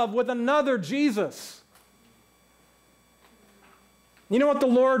in love with another Jesus. You know what the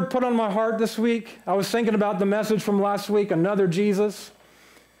Lord put on my heart this week? I was thinking about the message from last week, another Jesus.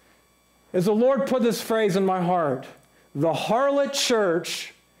 As the Lord put this phrase in my heart, the harlot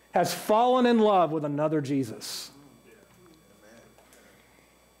church has fallen in love with another Jesus.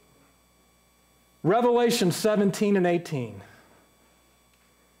 Revelation 17 and 18.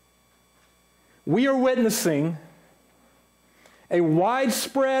 We are witnessing a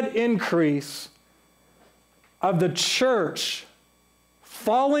widespread increase of the church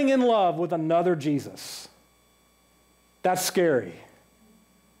falling in love with another Jesus. That's scary.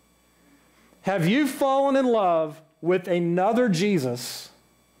 Have you fallen in love with another Jesus,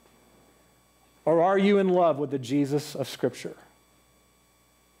 or are you in love with the Jesus of Scripture?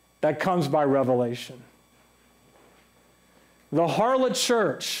 That comes by revelation. The harlot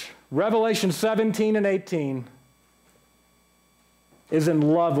church, Revelation 17 and 18, is in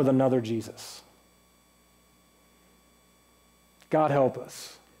love with another Jesus. God help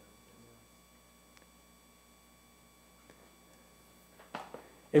us.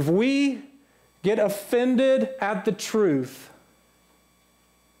 If we get offended at the truth,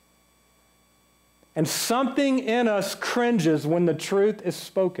 and something in us cringes when the truth is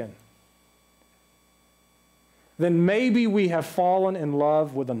spoken, then maybe we have fallen in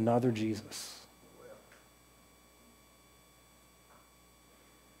love with another Jesus.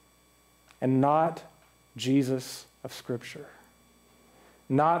 And not Jesus of Scripture.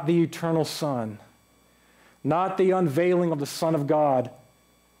 Not the eternal Son. Not the unveiling of the Son of God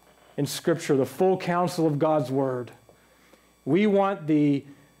in Scripture, the full counsel of God's Word. We want the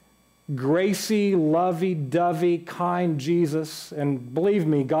gracie, lovey-dovey, kind Jesus. And believe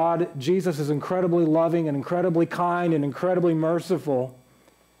me, Jesus is incredibly loving and incredibly kind and incredibly merciful.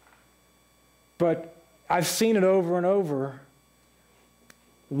 But I've seen it over and over.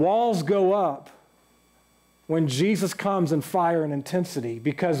 Walls go up when Jesus comes in fire and intensity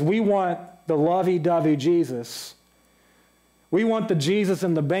because we want the lovey-dovey Jesus. We want the Jesus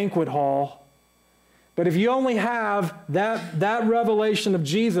in the banquet hall. But if you only have that revelation of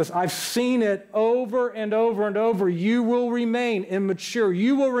Jesus, I've seen it over and over and over, you will remain immature.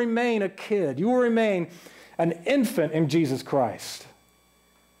 You will remain a kid. You will remain an infant in Jesus Christ.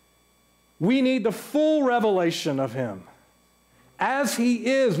 We need the full revelation of Him as He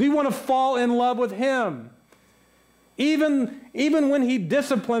is. We want to fall in love with Him. Even when He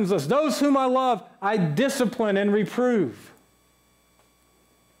disciplines us, those whom I love, I discipline and reprove.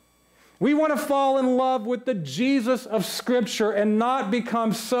 We want to fall in love with the Jesus of Scripture and not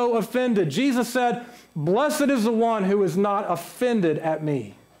become so offended. Jesus said, "Blessed is the one who is not offended at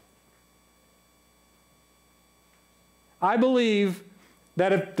me." I believe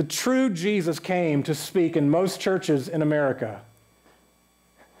that if the true Jesus came to speak in most churches in America,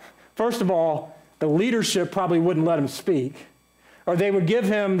 first of all, the leadership probably wouldn't let him speak, or they would give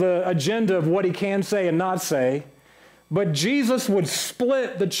him the agenda of what he can say and not say. But Jesus would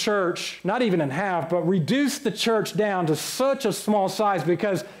split the church, not even in half, but reduce the church down to such a small size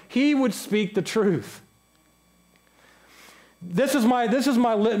because He would speak the truth. This is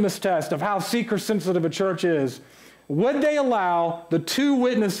my litmus test of how seeker-sensitive a church is. Would they allow the two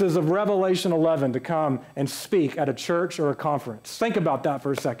witnesses of Revelation 11 to come and speak at a church or a conference? Think about that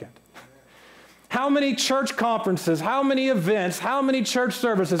for a second. How many church conferences, how many events, how many church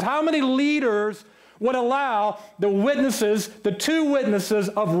services, how many leaders would allow the two witnesses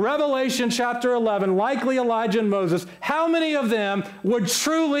of Revelation chapter 11, likely Elijah and Moses, how many of them would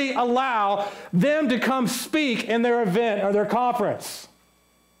truly allow them to come speak in their event or their conference?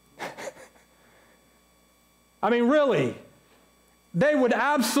 I mean, really, they would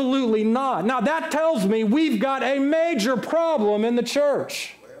absolutely not. Now, that tells me we've got a major problem in the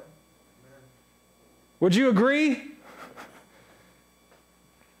church. Would you agree?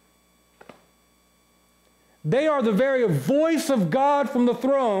 They are the very voice of God from the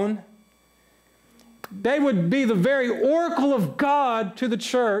throne. They would be the very oracle of God to the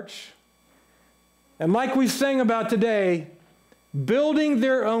church. And like we sang about today, building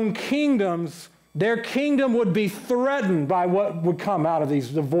their own kingdoms, their kingdom would be threatened by what would come out of the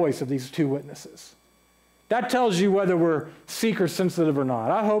voice of these two witnesses. That tells you whether we're seeker-sensitive or not.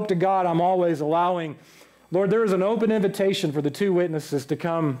 I hope to God I'm always allowing, Lord, there is an open invitation for the two witnesses to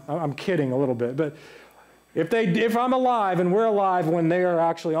come. I'm kidding a little bit, but if I'm alive and we're alive when they are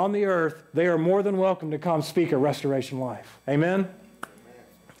actually on the earth, they are more than welcome to come speak at Restoration Life. Amen?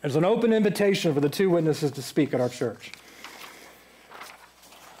 There's an open invitation for the two witnesses to speak at our church.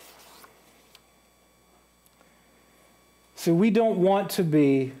 So we don't want to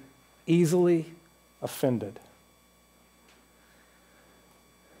be easily offended.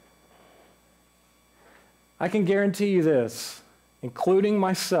 I can guarantee you this, including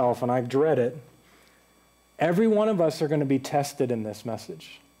myself, and I dread it, every one of us are going to be tested in this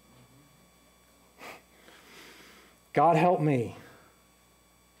message. God help me.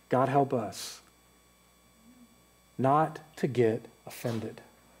 God help us not to get offended.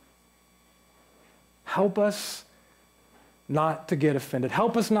 Help us not to get offended.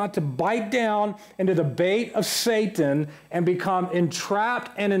 Help us not to bite down into the bait of Satan and become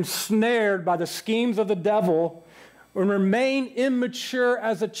entrapped and ensnared by the schemes of the devil and remain immature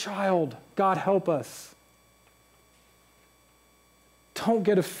as a child. God help us. Don't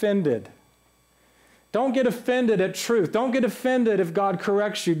get offended. Don't get offended at truth. Don't get offended if God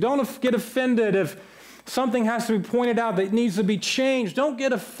corrects you. Don't get offended if something has to be pointed out that needs to be changed. Don't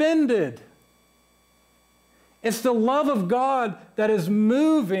get offended. It's the love of God that is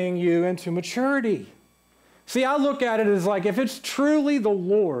moving you into maturity. See, I look at it as like if it's truly the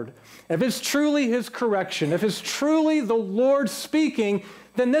Lord, if it's truly His correction, if it's truly the Lord speaking,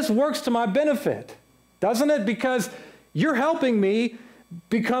 then this works to my benefit, doesn't it? Because you're helping me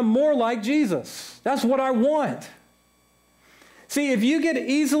become more like Jesus. That's what I want. See, if you get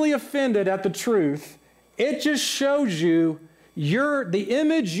easily offended at the truth, it just shows you the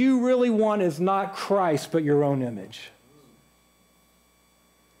image you really want is not Christ, but your own image.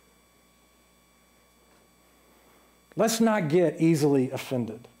 Let's not get easily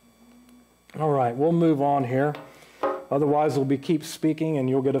offended. All right, we'll move on here. Otherwise, we'll keep speaking and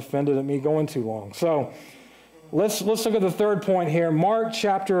you'll get offended at me going too long. So let's look at the third point here. Mark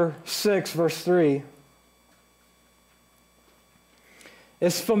chapter 6, verse 3.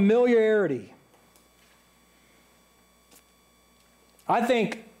 It's familiarity. I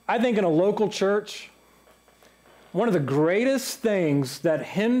think in a local church, one of the greatest things that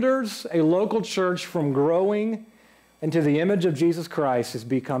hinders a local church from growing into the image of Jesus Christ is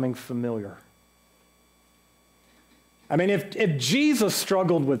becoming familiar. I mean, if Jesus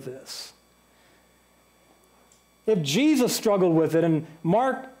struggled with this, if Jesus struggled with it, in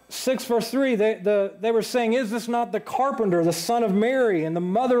Mark 6, verse 3, they were saying, is this not the carpenter, the son of Mary, and the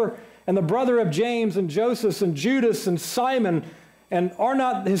mother and the brother of James and Joseph and Judas and Simon, and are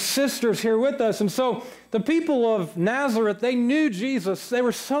not his sisters here with us? And so the people of Nazareth, they knew Jesus. They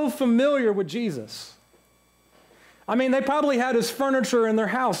were so familiar with Jesus. I mean, they probably had his furniture in their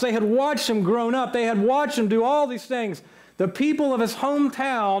house. They had watched him grown up. They had watched him do all these things. The people of his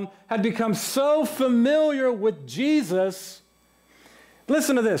hometown had become so familiar with Jesus.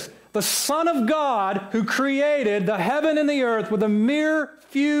 Listen to this. The Son of God, who created the heaven and the earth with a mere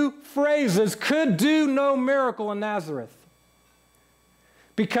few phrases, could do no miracle in Nazareth,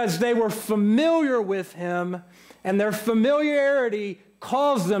 because they were familiar with him, and their familiarity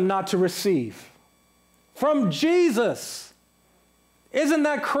caused them not to receive from Jesus. Isn't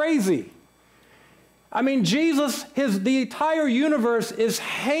that crazy? I mean, Jesus, the entire universe is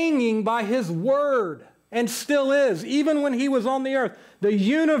hanging by his word, and still is. Even when he was on the earth, the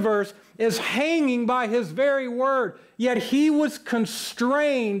universe is hanging by his very word. Yet he was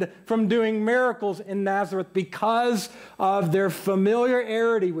constrained from doing miracles in Nazareth because of their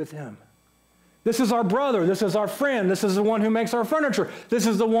familiarity with him. This is our brother. This is our friend. This is the one who makes our furniture. This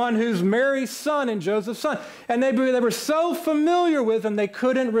is the one who's Mary's son and Joseph's son. And they were so familiar with him, they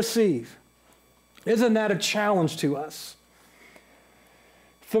couldn't receive. Isn't that a challenge to us?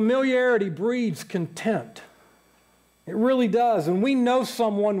 Familiarity breeds contempt. It really does. And we know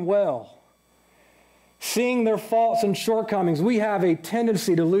someone well. Seeing their faults and shortcomings, we have a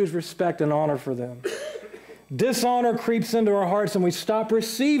tendency to lose respect and honor for them. Dishonor creeps into our hearts and we stop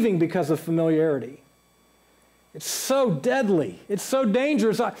receiving because of familiarity. It's so deadly. It's so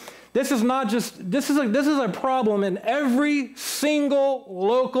dangerous. This is a problem in every single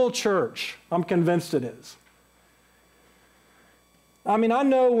local church. I'm convinced it is. I mean, I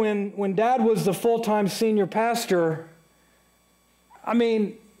know when Dad was the full-time senior pastor, I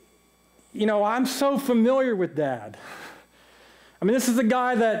mean, you know, I'm so familiar with Dad. I mean, this is the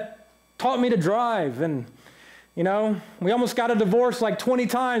guy that taught me to drive, and, you know, we almost got a divorce like 20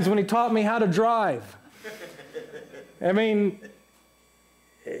 times when he taught me how to drive. I mean,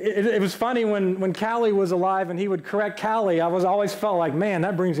 it was funny when Callie was alive and he would correct Callie. I always felt like, man,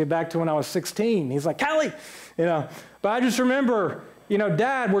 that brings me back to when I was 16. He's like, Callie, you know. But I just remember, you know,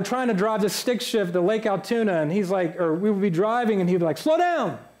 Dad, we're trying to drive this stick shift to Lake Altoona, and he's like, or we would be driving, and he'd be like, slow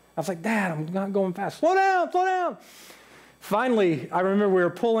down. I was like, Dad, I'm not going fast. Slow down, slow down. Finally, I remember we were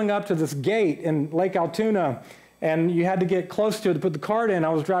pulling up to this gate in Lake Altoona, and you had to get close to it to put the cart in. I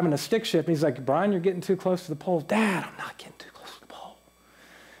was driving a stick shift, and he's like, Bryan, you're getting too close to the pole. Dad, I'm not getting too close to the pole.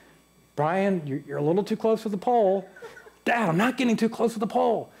 Bryan, you're a little too close to the pole. Dad, I'm not getting too close to the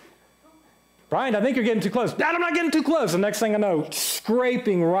pole. Bryan, I think you're getting too close. Dad, I'm not getting too close. The next thing I know,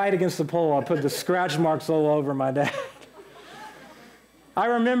 scraping right against the pole. I put the scratch marks all over my dad. I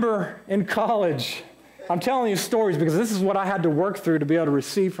remember in college, I'm telling you stories because this is what I had to work through to be able to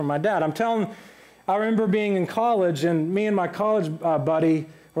receive from my dad. I remember being in college, and me and my college buddy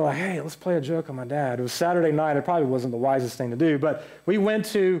were like, hey, let's play a joke on my dad. It was Saturday night. It probably wasn't the wisest thing to do, but we went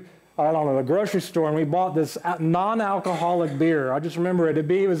to, I don't know, the grocery store, and we bought this non-alcoholic beer. I just remember it.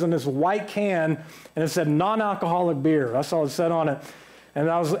 It was in this white can, and it said non-alcoholic beer. That's all it said on it.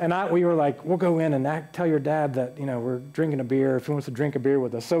 And we were like, we'll go in and tell your dad that, you know, we're drinking a beer if he wants to drink a beer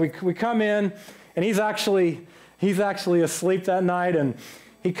with us. So we come in, and he's actually asleep that night, and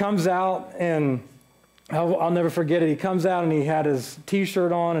he comes out, and I'll never forget it. He comes out, and he had his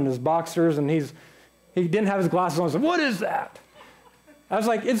T-shirt on and his boxers, and he didn't have his glasses on. I said, what is that? I was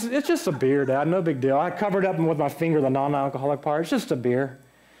like, it's just a beer, Dad, no big deal. I covered up with my finger the non-alcoholic part. It's just a beer.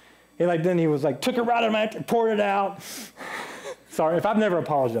 Then he was like, took it right out of my mouth, poured it out. Sorry, if I've never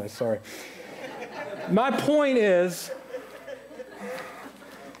apologized, sorry. My point is,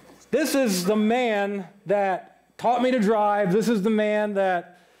 This is the man that taught me to drive. This is the man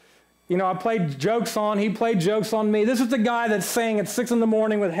that, I played jokes on. He played jokes on me. This is the guy that sang at 6 in the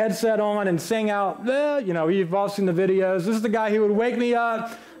morning with headset on and sang out, you've all seen the videos. This is the guy who would wake me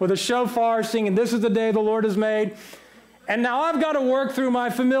up with a shofar singing, "This is the day the Lord has made." And now I've got to work through my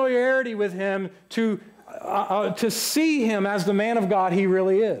familiarity with him to see him as the man of God he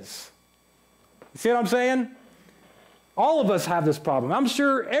really is. You see what I'm saying? All of us have this problem. I'm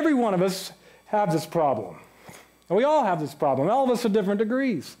sure every one of us have this problem. And we all have this problem. All of us at different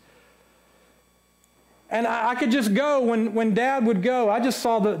degrees. And I could just go, when Dad would go, I just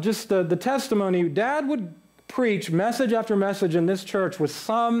saw the testimony. Dad would preach message after message in this church with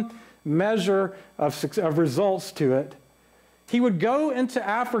some measure of results to it. He would go into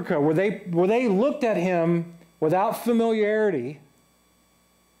Africa where they looked at him without familiarity,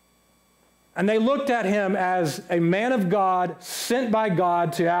 and they looked at him as a man of God sent by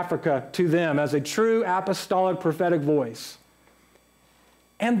God to Africa to them as a true apostolic prophetic voice.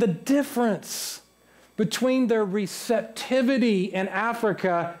 And the difference between their receptivity in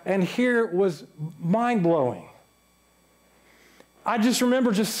Africa and here was mind-blowing. I just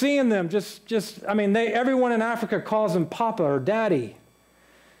remember just seeing them, everyone in Africa calls him Papa or Daddy.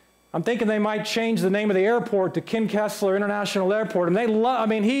 I'm thinking they might change the name of the airport to Kessler International Airport,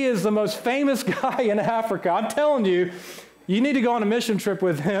 and he is the most famous guy in Africa. I'm telling you, you need to go on a mission trip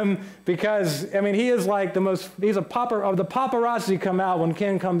with him because, he is like he's a the paparazzi come out when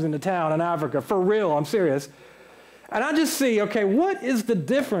Ken comes into town in Africa. For real, I'm serious. And I just see, what is the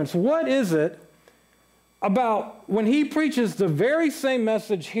difference? What is it about when he preaches the very same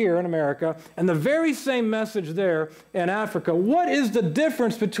message here in America and the very same message there in Africa? What is the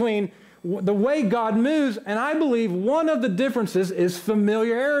difference between the way God moves? And I believe one of the differences is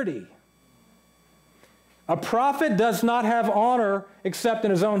familiarity. A prophet does not have honor except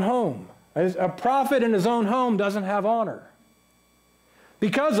in his own home. A prophet in his own home doesn't have honor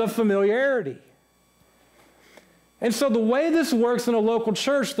because of familiarity. And so the way this works in a local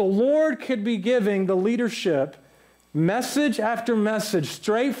church, the Lord could be giving the leadership message after message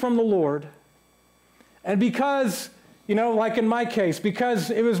straight from the Lord. And because, like in my case, because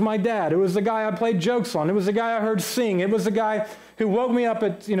it was my dad, it was the guy I played jokes on, it was the guy I heard sing, it was the guy who woke me up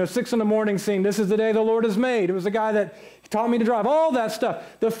at 6 in the morning saying, "This is the day the Lord has made." It was the guy that taught me to drive, all that stuff.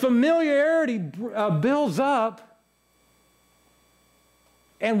 The familiarity builds up,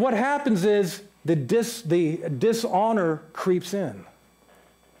 and what happens is the dishonor creeps in.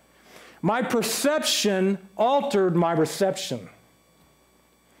 My perception altered my reception.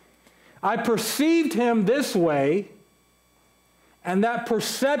 I perceived him this way, and that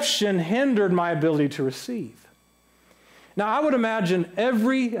perception hindered my ability to receive. Now, I would imagine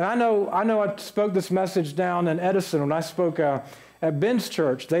I know I spoke this message down in Edison when I spoke at Ben's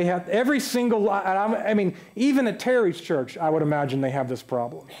church. They have every single, even at Terry's church, I would imagine they have this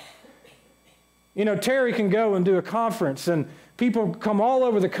problem. Terry can go and do a conference, and people come all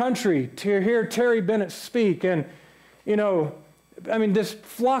over the country to hear Terry Bennett speak, and, just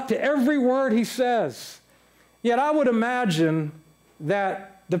flock to every word he says. Yet I would imagine that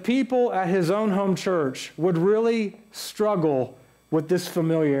the people at his own home church would really struggle with this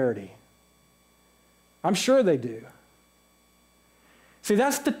familiarity. I'm sure they do. See,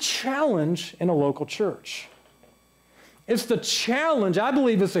 that's the challenge in a local church. It's the challenge, I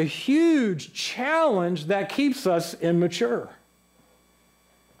believe it's a huge challenge that keeps us immature.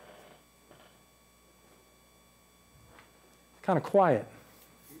 Kind of quiet.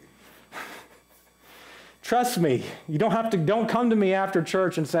 Trust me, you don't come to me after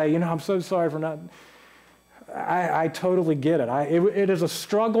church and say, I'm so sorry for not. I totally get it. It is a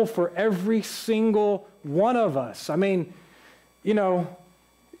struggle for every single one of us.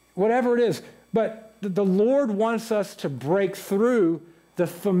 Whatever it is. But the Lord wants us to break through the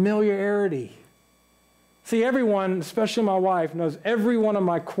familiarity. See, everyone, especially my wife, knows every one of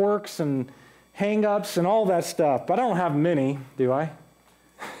my quirks and hang-ups and all that stuff. But I don't have many, do I?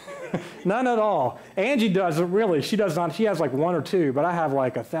 None at all. Angie doesn't really. She does not. She has like one or two, but I have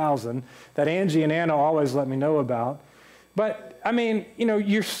like 1,000 that Angie and Anna always let me know about. But,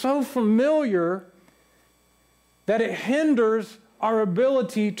 you're so familiar that it hinders our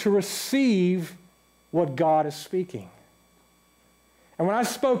ability to receive what God is speaking. And when I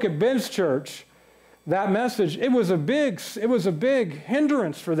spoke at Ben's church, that message, it was a big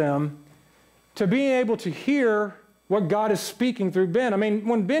hindrance for them to being able to hear what God is speaking through Ben.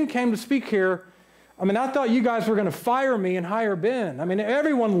 When Ben came to speak here, I thought you guys were going to fire me and hire Ben.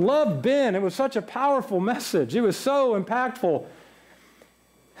 Everyone loved Ben. It was such a powerful message. It was so impactful.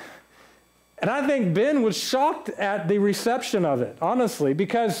 And I think Ben was shocked at the reception of it, honestly,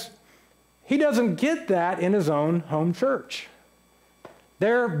 because he doesn't get that in his own home church.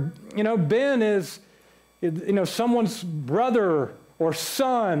 Ben is, someone's brother or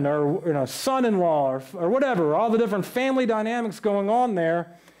son or son-in-law or whatever, all the different family dynamics going on there,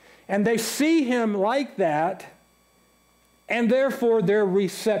 and they see him like that, and therefore their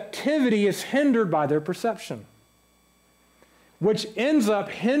receptivity is hindered by their perception, which ends up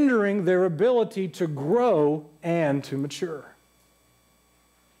hindering their ability to grow and to mature.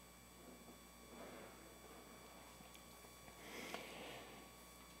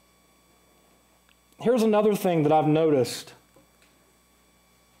 Here's another thing that I've noticed.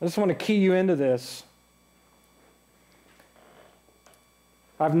 I just want to key you into this.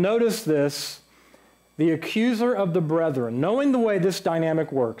 I've noticed this. The accuser of the brethren, knowing the way this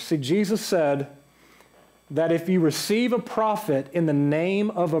dynamic works. See, Jesus said that if you receive a prophet in the name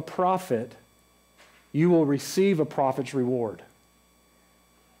of a prophet, you will receive a prophet's reward.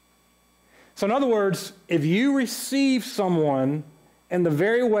 So in other words, if you receive someone in the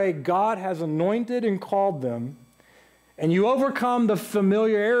very way God has anointed and called them, and you overcome the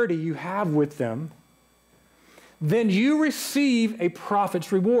familiarity you have with them, then you receive a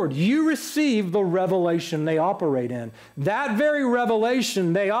prophet's reward. You receive the revelation they operate in. That very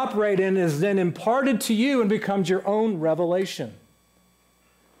revelation they operate in is then imparted to you and becomes your own revelation.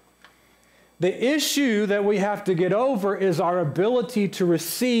 The issue that we have to get over is our ability to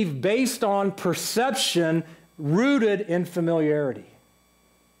receive based on perception rooted in familiarity.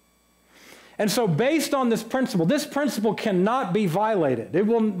 And so based on this principle cannot be violated.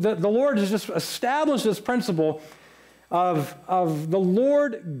 The Lord has just established this principle of the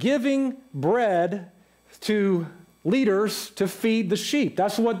Lord giving bread to leaders to feed the sheep.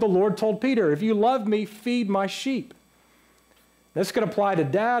 That's what the Lord told Peter. If you love me, feed my sheep. This could apply to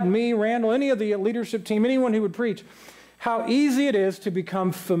Dad, me, Randall, any of the leadership team, anyone who would preach. How easy it is to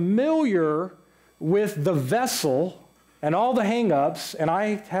become familiar with the vessel and all the hang-ups, and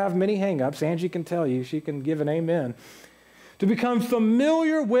I have many hang-ups. Angie can tell you. She can give an amen. To become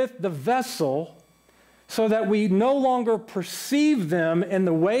familiar with the vessel so that we no longer perceive them in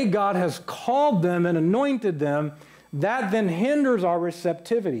the way God has called them and anointed them, that then hinders our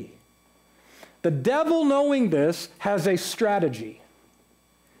receptivity. The devil, knowing this, has a strategy,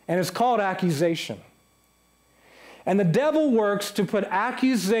 and it's called accusation. And the devil works to put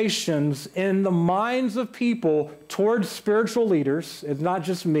accusations in the minds of people towards spiritual leaders. It's not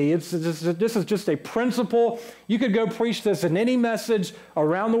just me. This is just a principle. You could go preach this in any message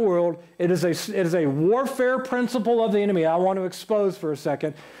around the world. It is a warfare principle of the enemy I want to expose for a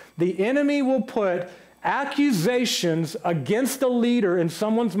second. The enemy will put accusations against a leader in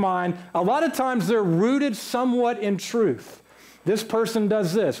someone's mind. A lot of times they're rooted somewhat in truth. This person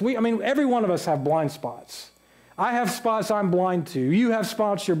does this. Every one of us have blind spots. I have spots I'm blind to. You have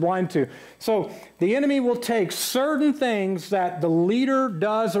spots you're blind to. So the enemy will take certain things that the leader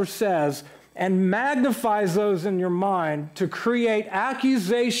does or says and magnifies those in your mind to create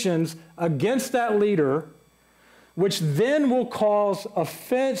accusations against that leader, which then will cause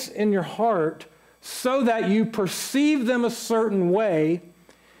offense in your heart so that you perceive them a certain way,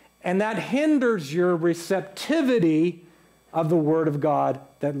 and that hinders your receptivity of the Word of God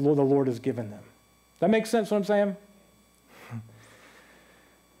that the Lord has given them. That makes sense what I'm saying?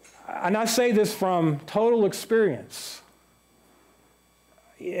 And I say this from total experience.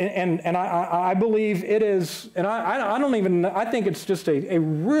 And I believe it is, and I think it's just a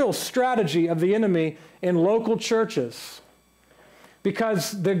real strategy of the enemy in local churches.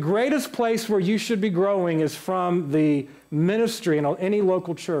 Because the greatest place where you should be growing is from the ministry in any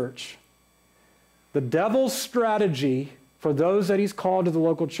local church. The devil's strategy for those that he's called to the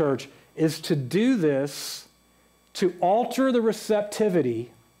local church is to do this to alter the receptivity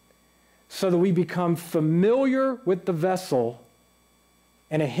so that we become familiar with the vessel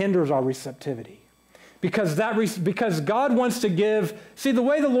and it hinders our receptivity. Because God wants to give, see the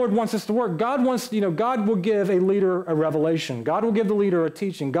way the Lord wants us to work, God will give a leader a revelation. God will give the leader a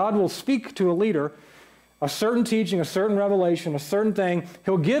teaching. God will speak to a leader a certain teaching, a certain revelation, a certain thing.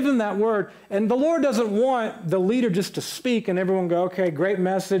 He'll give them that word. And the Lord doesn't want the leader just to speak and everyone go, okay, great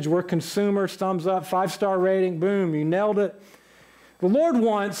message, we're consumers, thumbs up, 5-star rating, boom, you nailed it. The Lord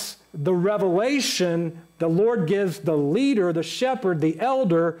wants the revelation. The Lord gives the leader, the shepherd, the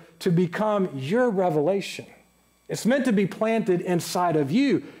elder to become your revelation. It's meant to be planted inside of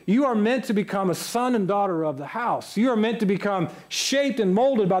you. You are meant to become a son and daughter of the house. You are meant to become shaped and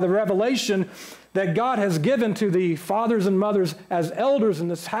molded by the revelation that God has given to the fathers and mothers as elders in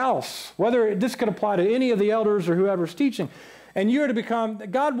this house. Whether this could apply to any of the elders or whoever's teaching. And you're to become,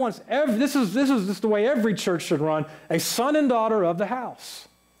 God wants, this is just the way every church should run, a son and daughter of the house.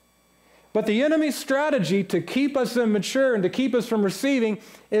 But the enemy's strategy to keep us immature and to keep us from receiving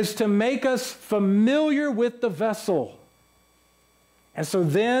is to make us familiar with the vessel. And so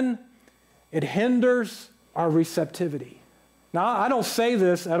then it hinders our receptivity. Now, I don't say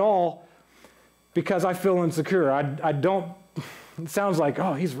this at all because I feel insecure. I don't, it sounds like,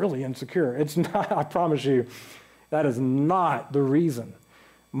 oh, he's really insecure. It's not, I promise you, that is not the reason.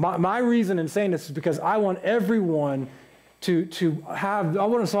 My reason in saying this is because I want everyone I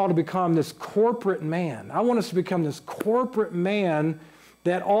want us all to become this corporate man. I want us to become this corporate man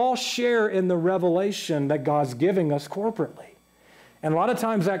that all share in the revelation that God's giving us corporately. And a lot of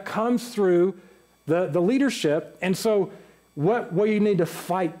times that comes through the leadership. And so what you need to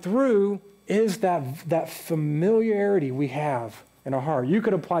fight through is that familiarity we have in our heart. You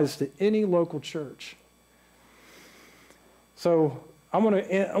could apply this to any local church. So I want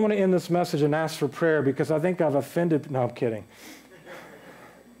to end this message and ask for prayer because I think I've offended. No, I'm kidding.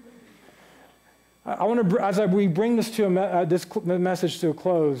 I want to, as we bring this message to a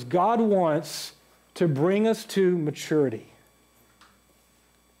close, God wants to bring us to maturity,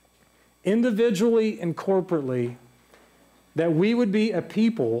 individually and corporately, that we would be a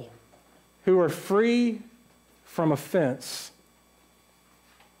people who are free from offense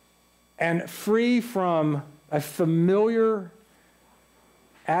and free from a familiar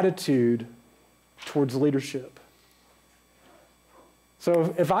attitude towards leadership.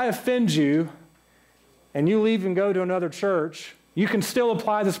 So if I offend you and you leave and go to another church, you can still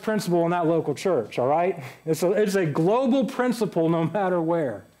apply this principle in that local church, all right? It's a global principle no matter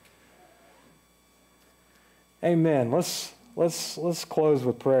where. Amen. Let's close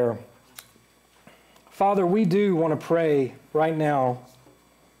with prayer. Father, we do want to pray right now.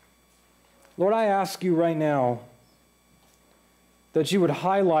 Lord, I ask you right now that you would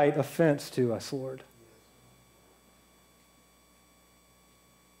highlight offense to us, Lord.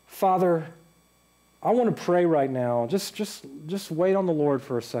 Father, I want to pray right now. Just wait on the Lord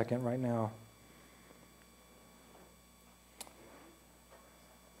for a second right now.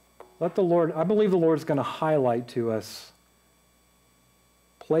 I believe the Lord's going to highlight to us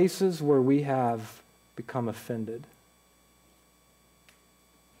places where we have become offended.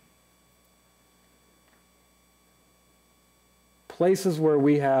 Places where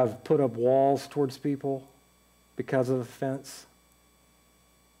we have put up walls towards people because of offense.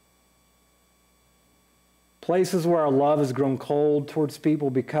 Places where our love has grown cold towards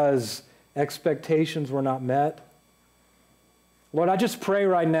people because expectations were not met. Lord, I just pray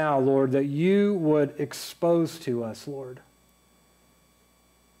right now, Lord, that you would expose to us, Lord.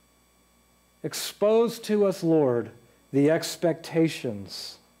 Expose to us, Lord, the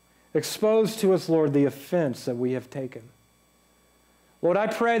expectations. Expose to us, Lord, the offense that we have taken. Lord, I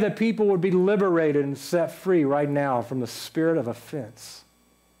pray that people would be liberated and set free right now from the spirit of offense.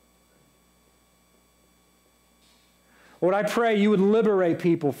 Lord, I pray you would liberate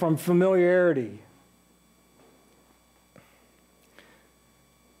people from familiarity.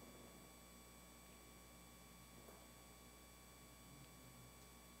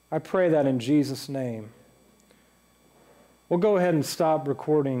 I pray that in Jesus' name. We'll go ahead and stop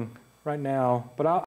recording right now, but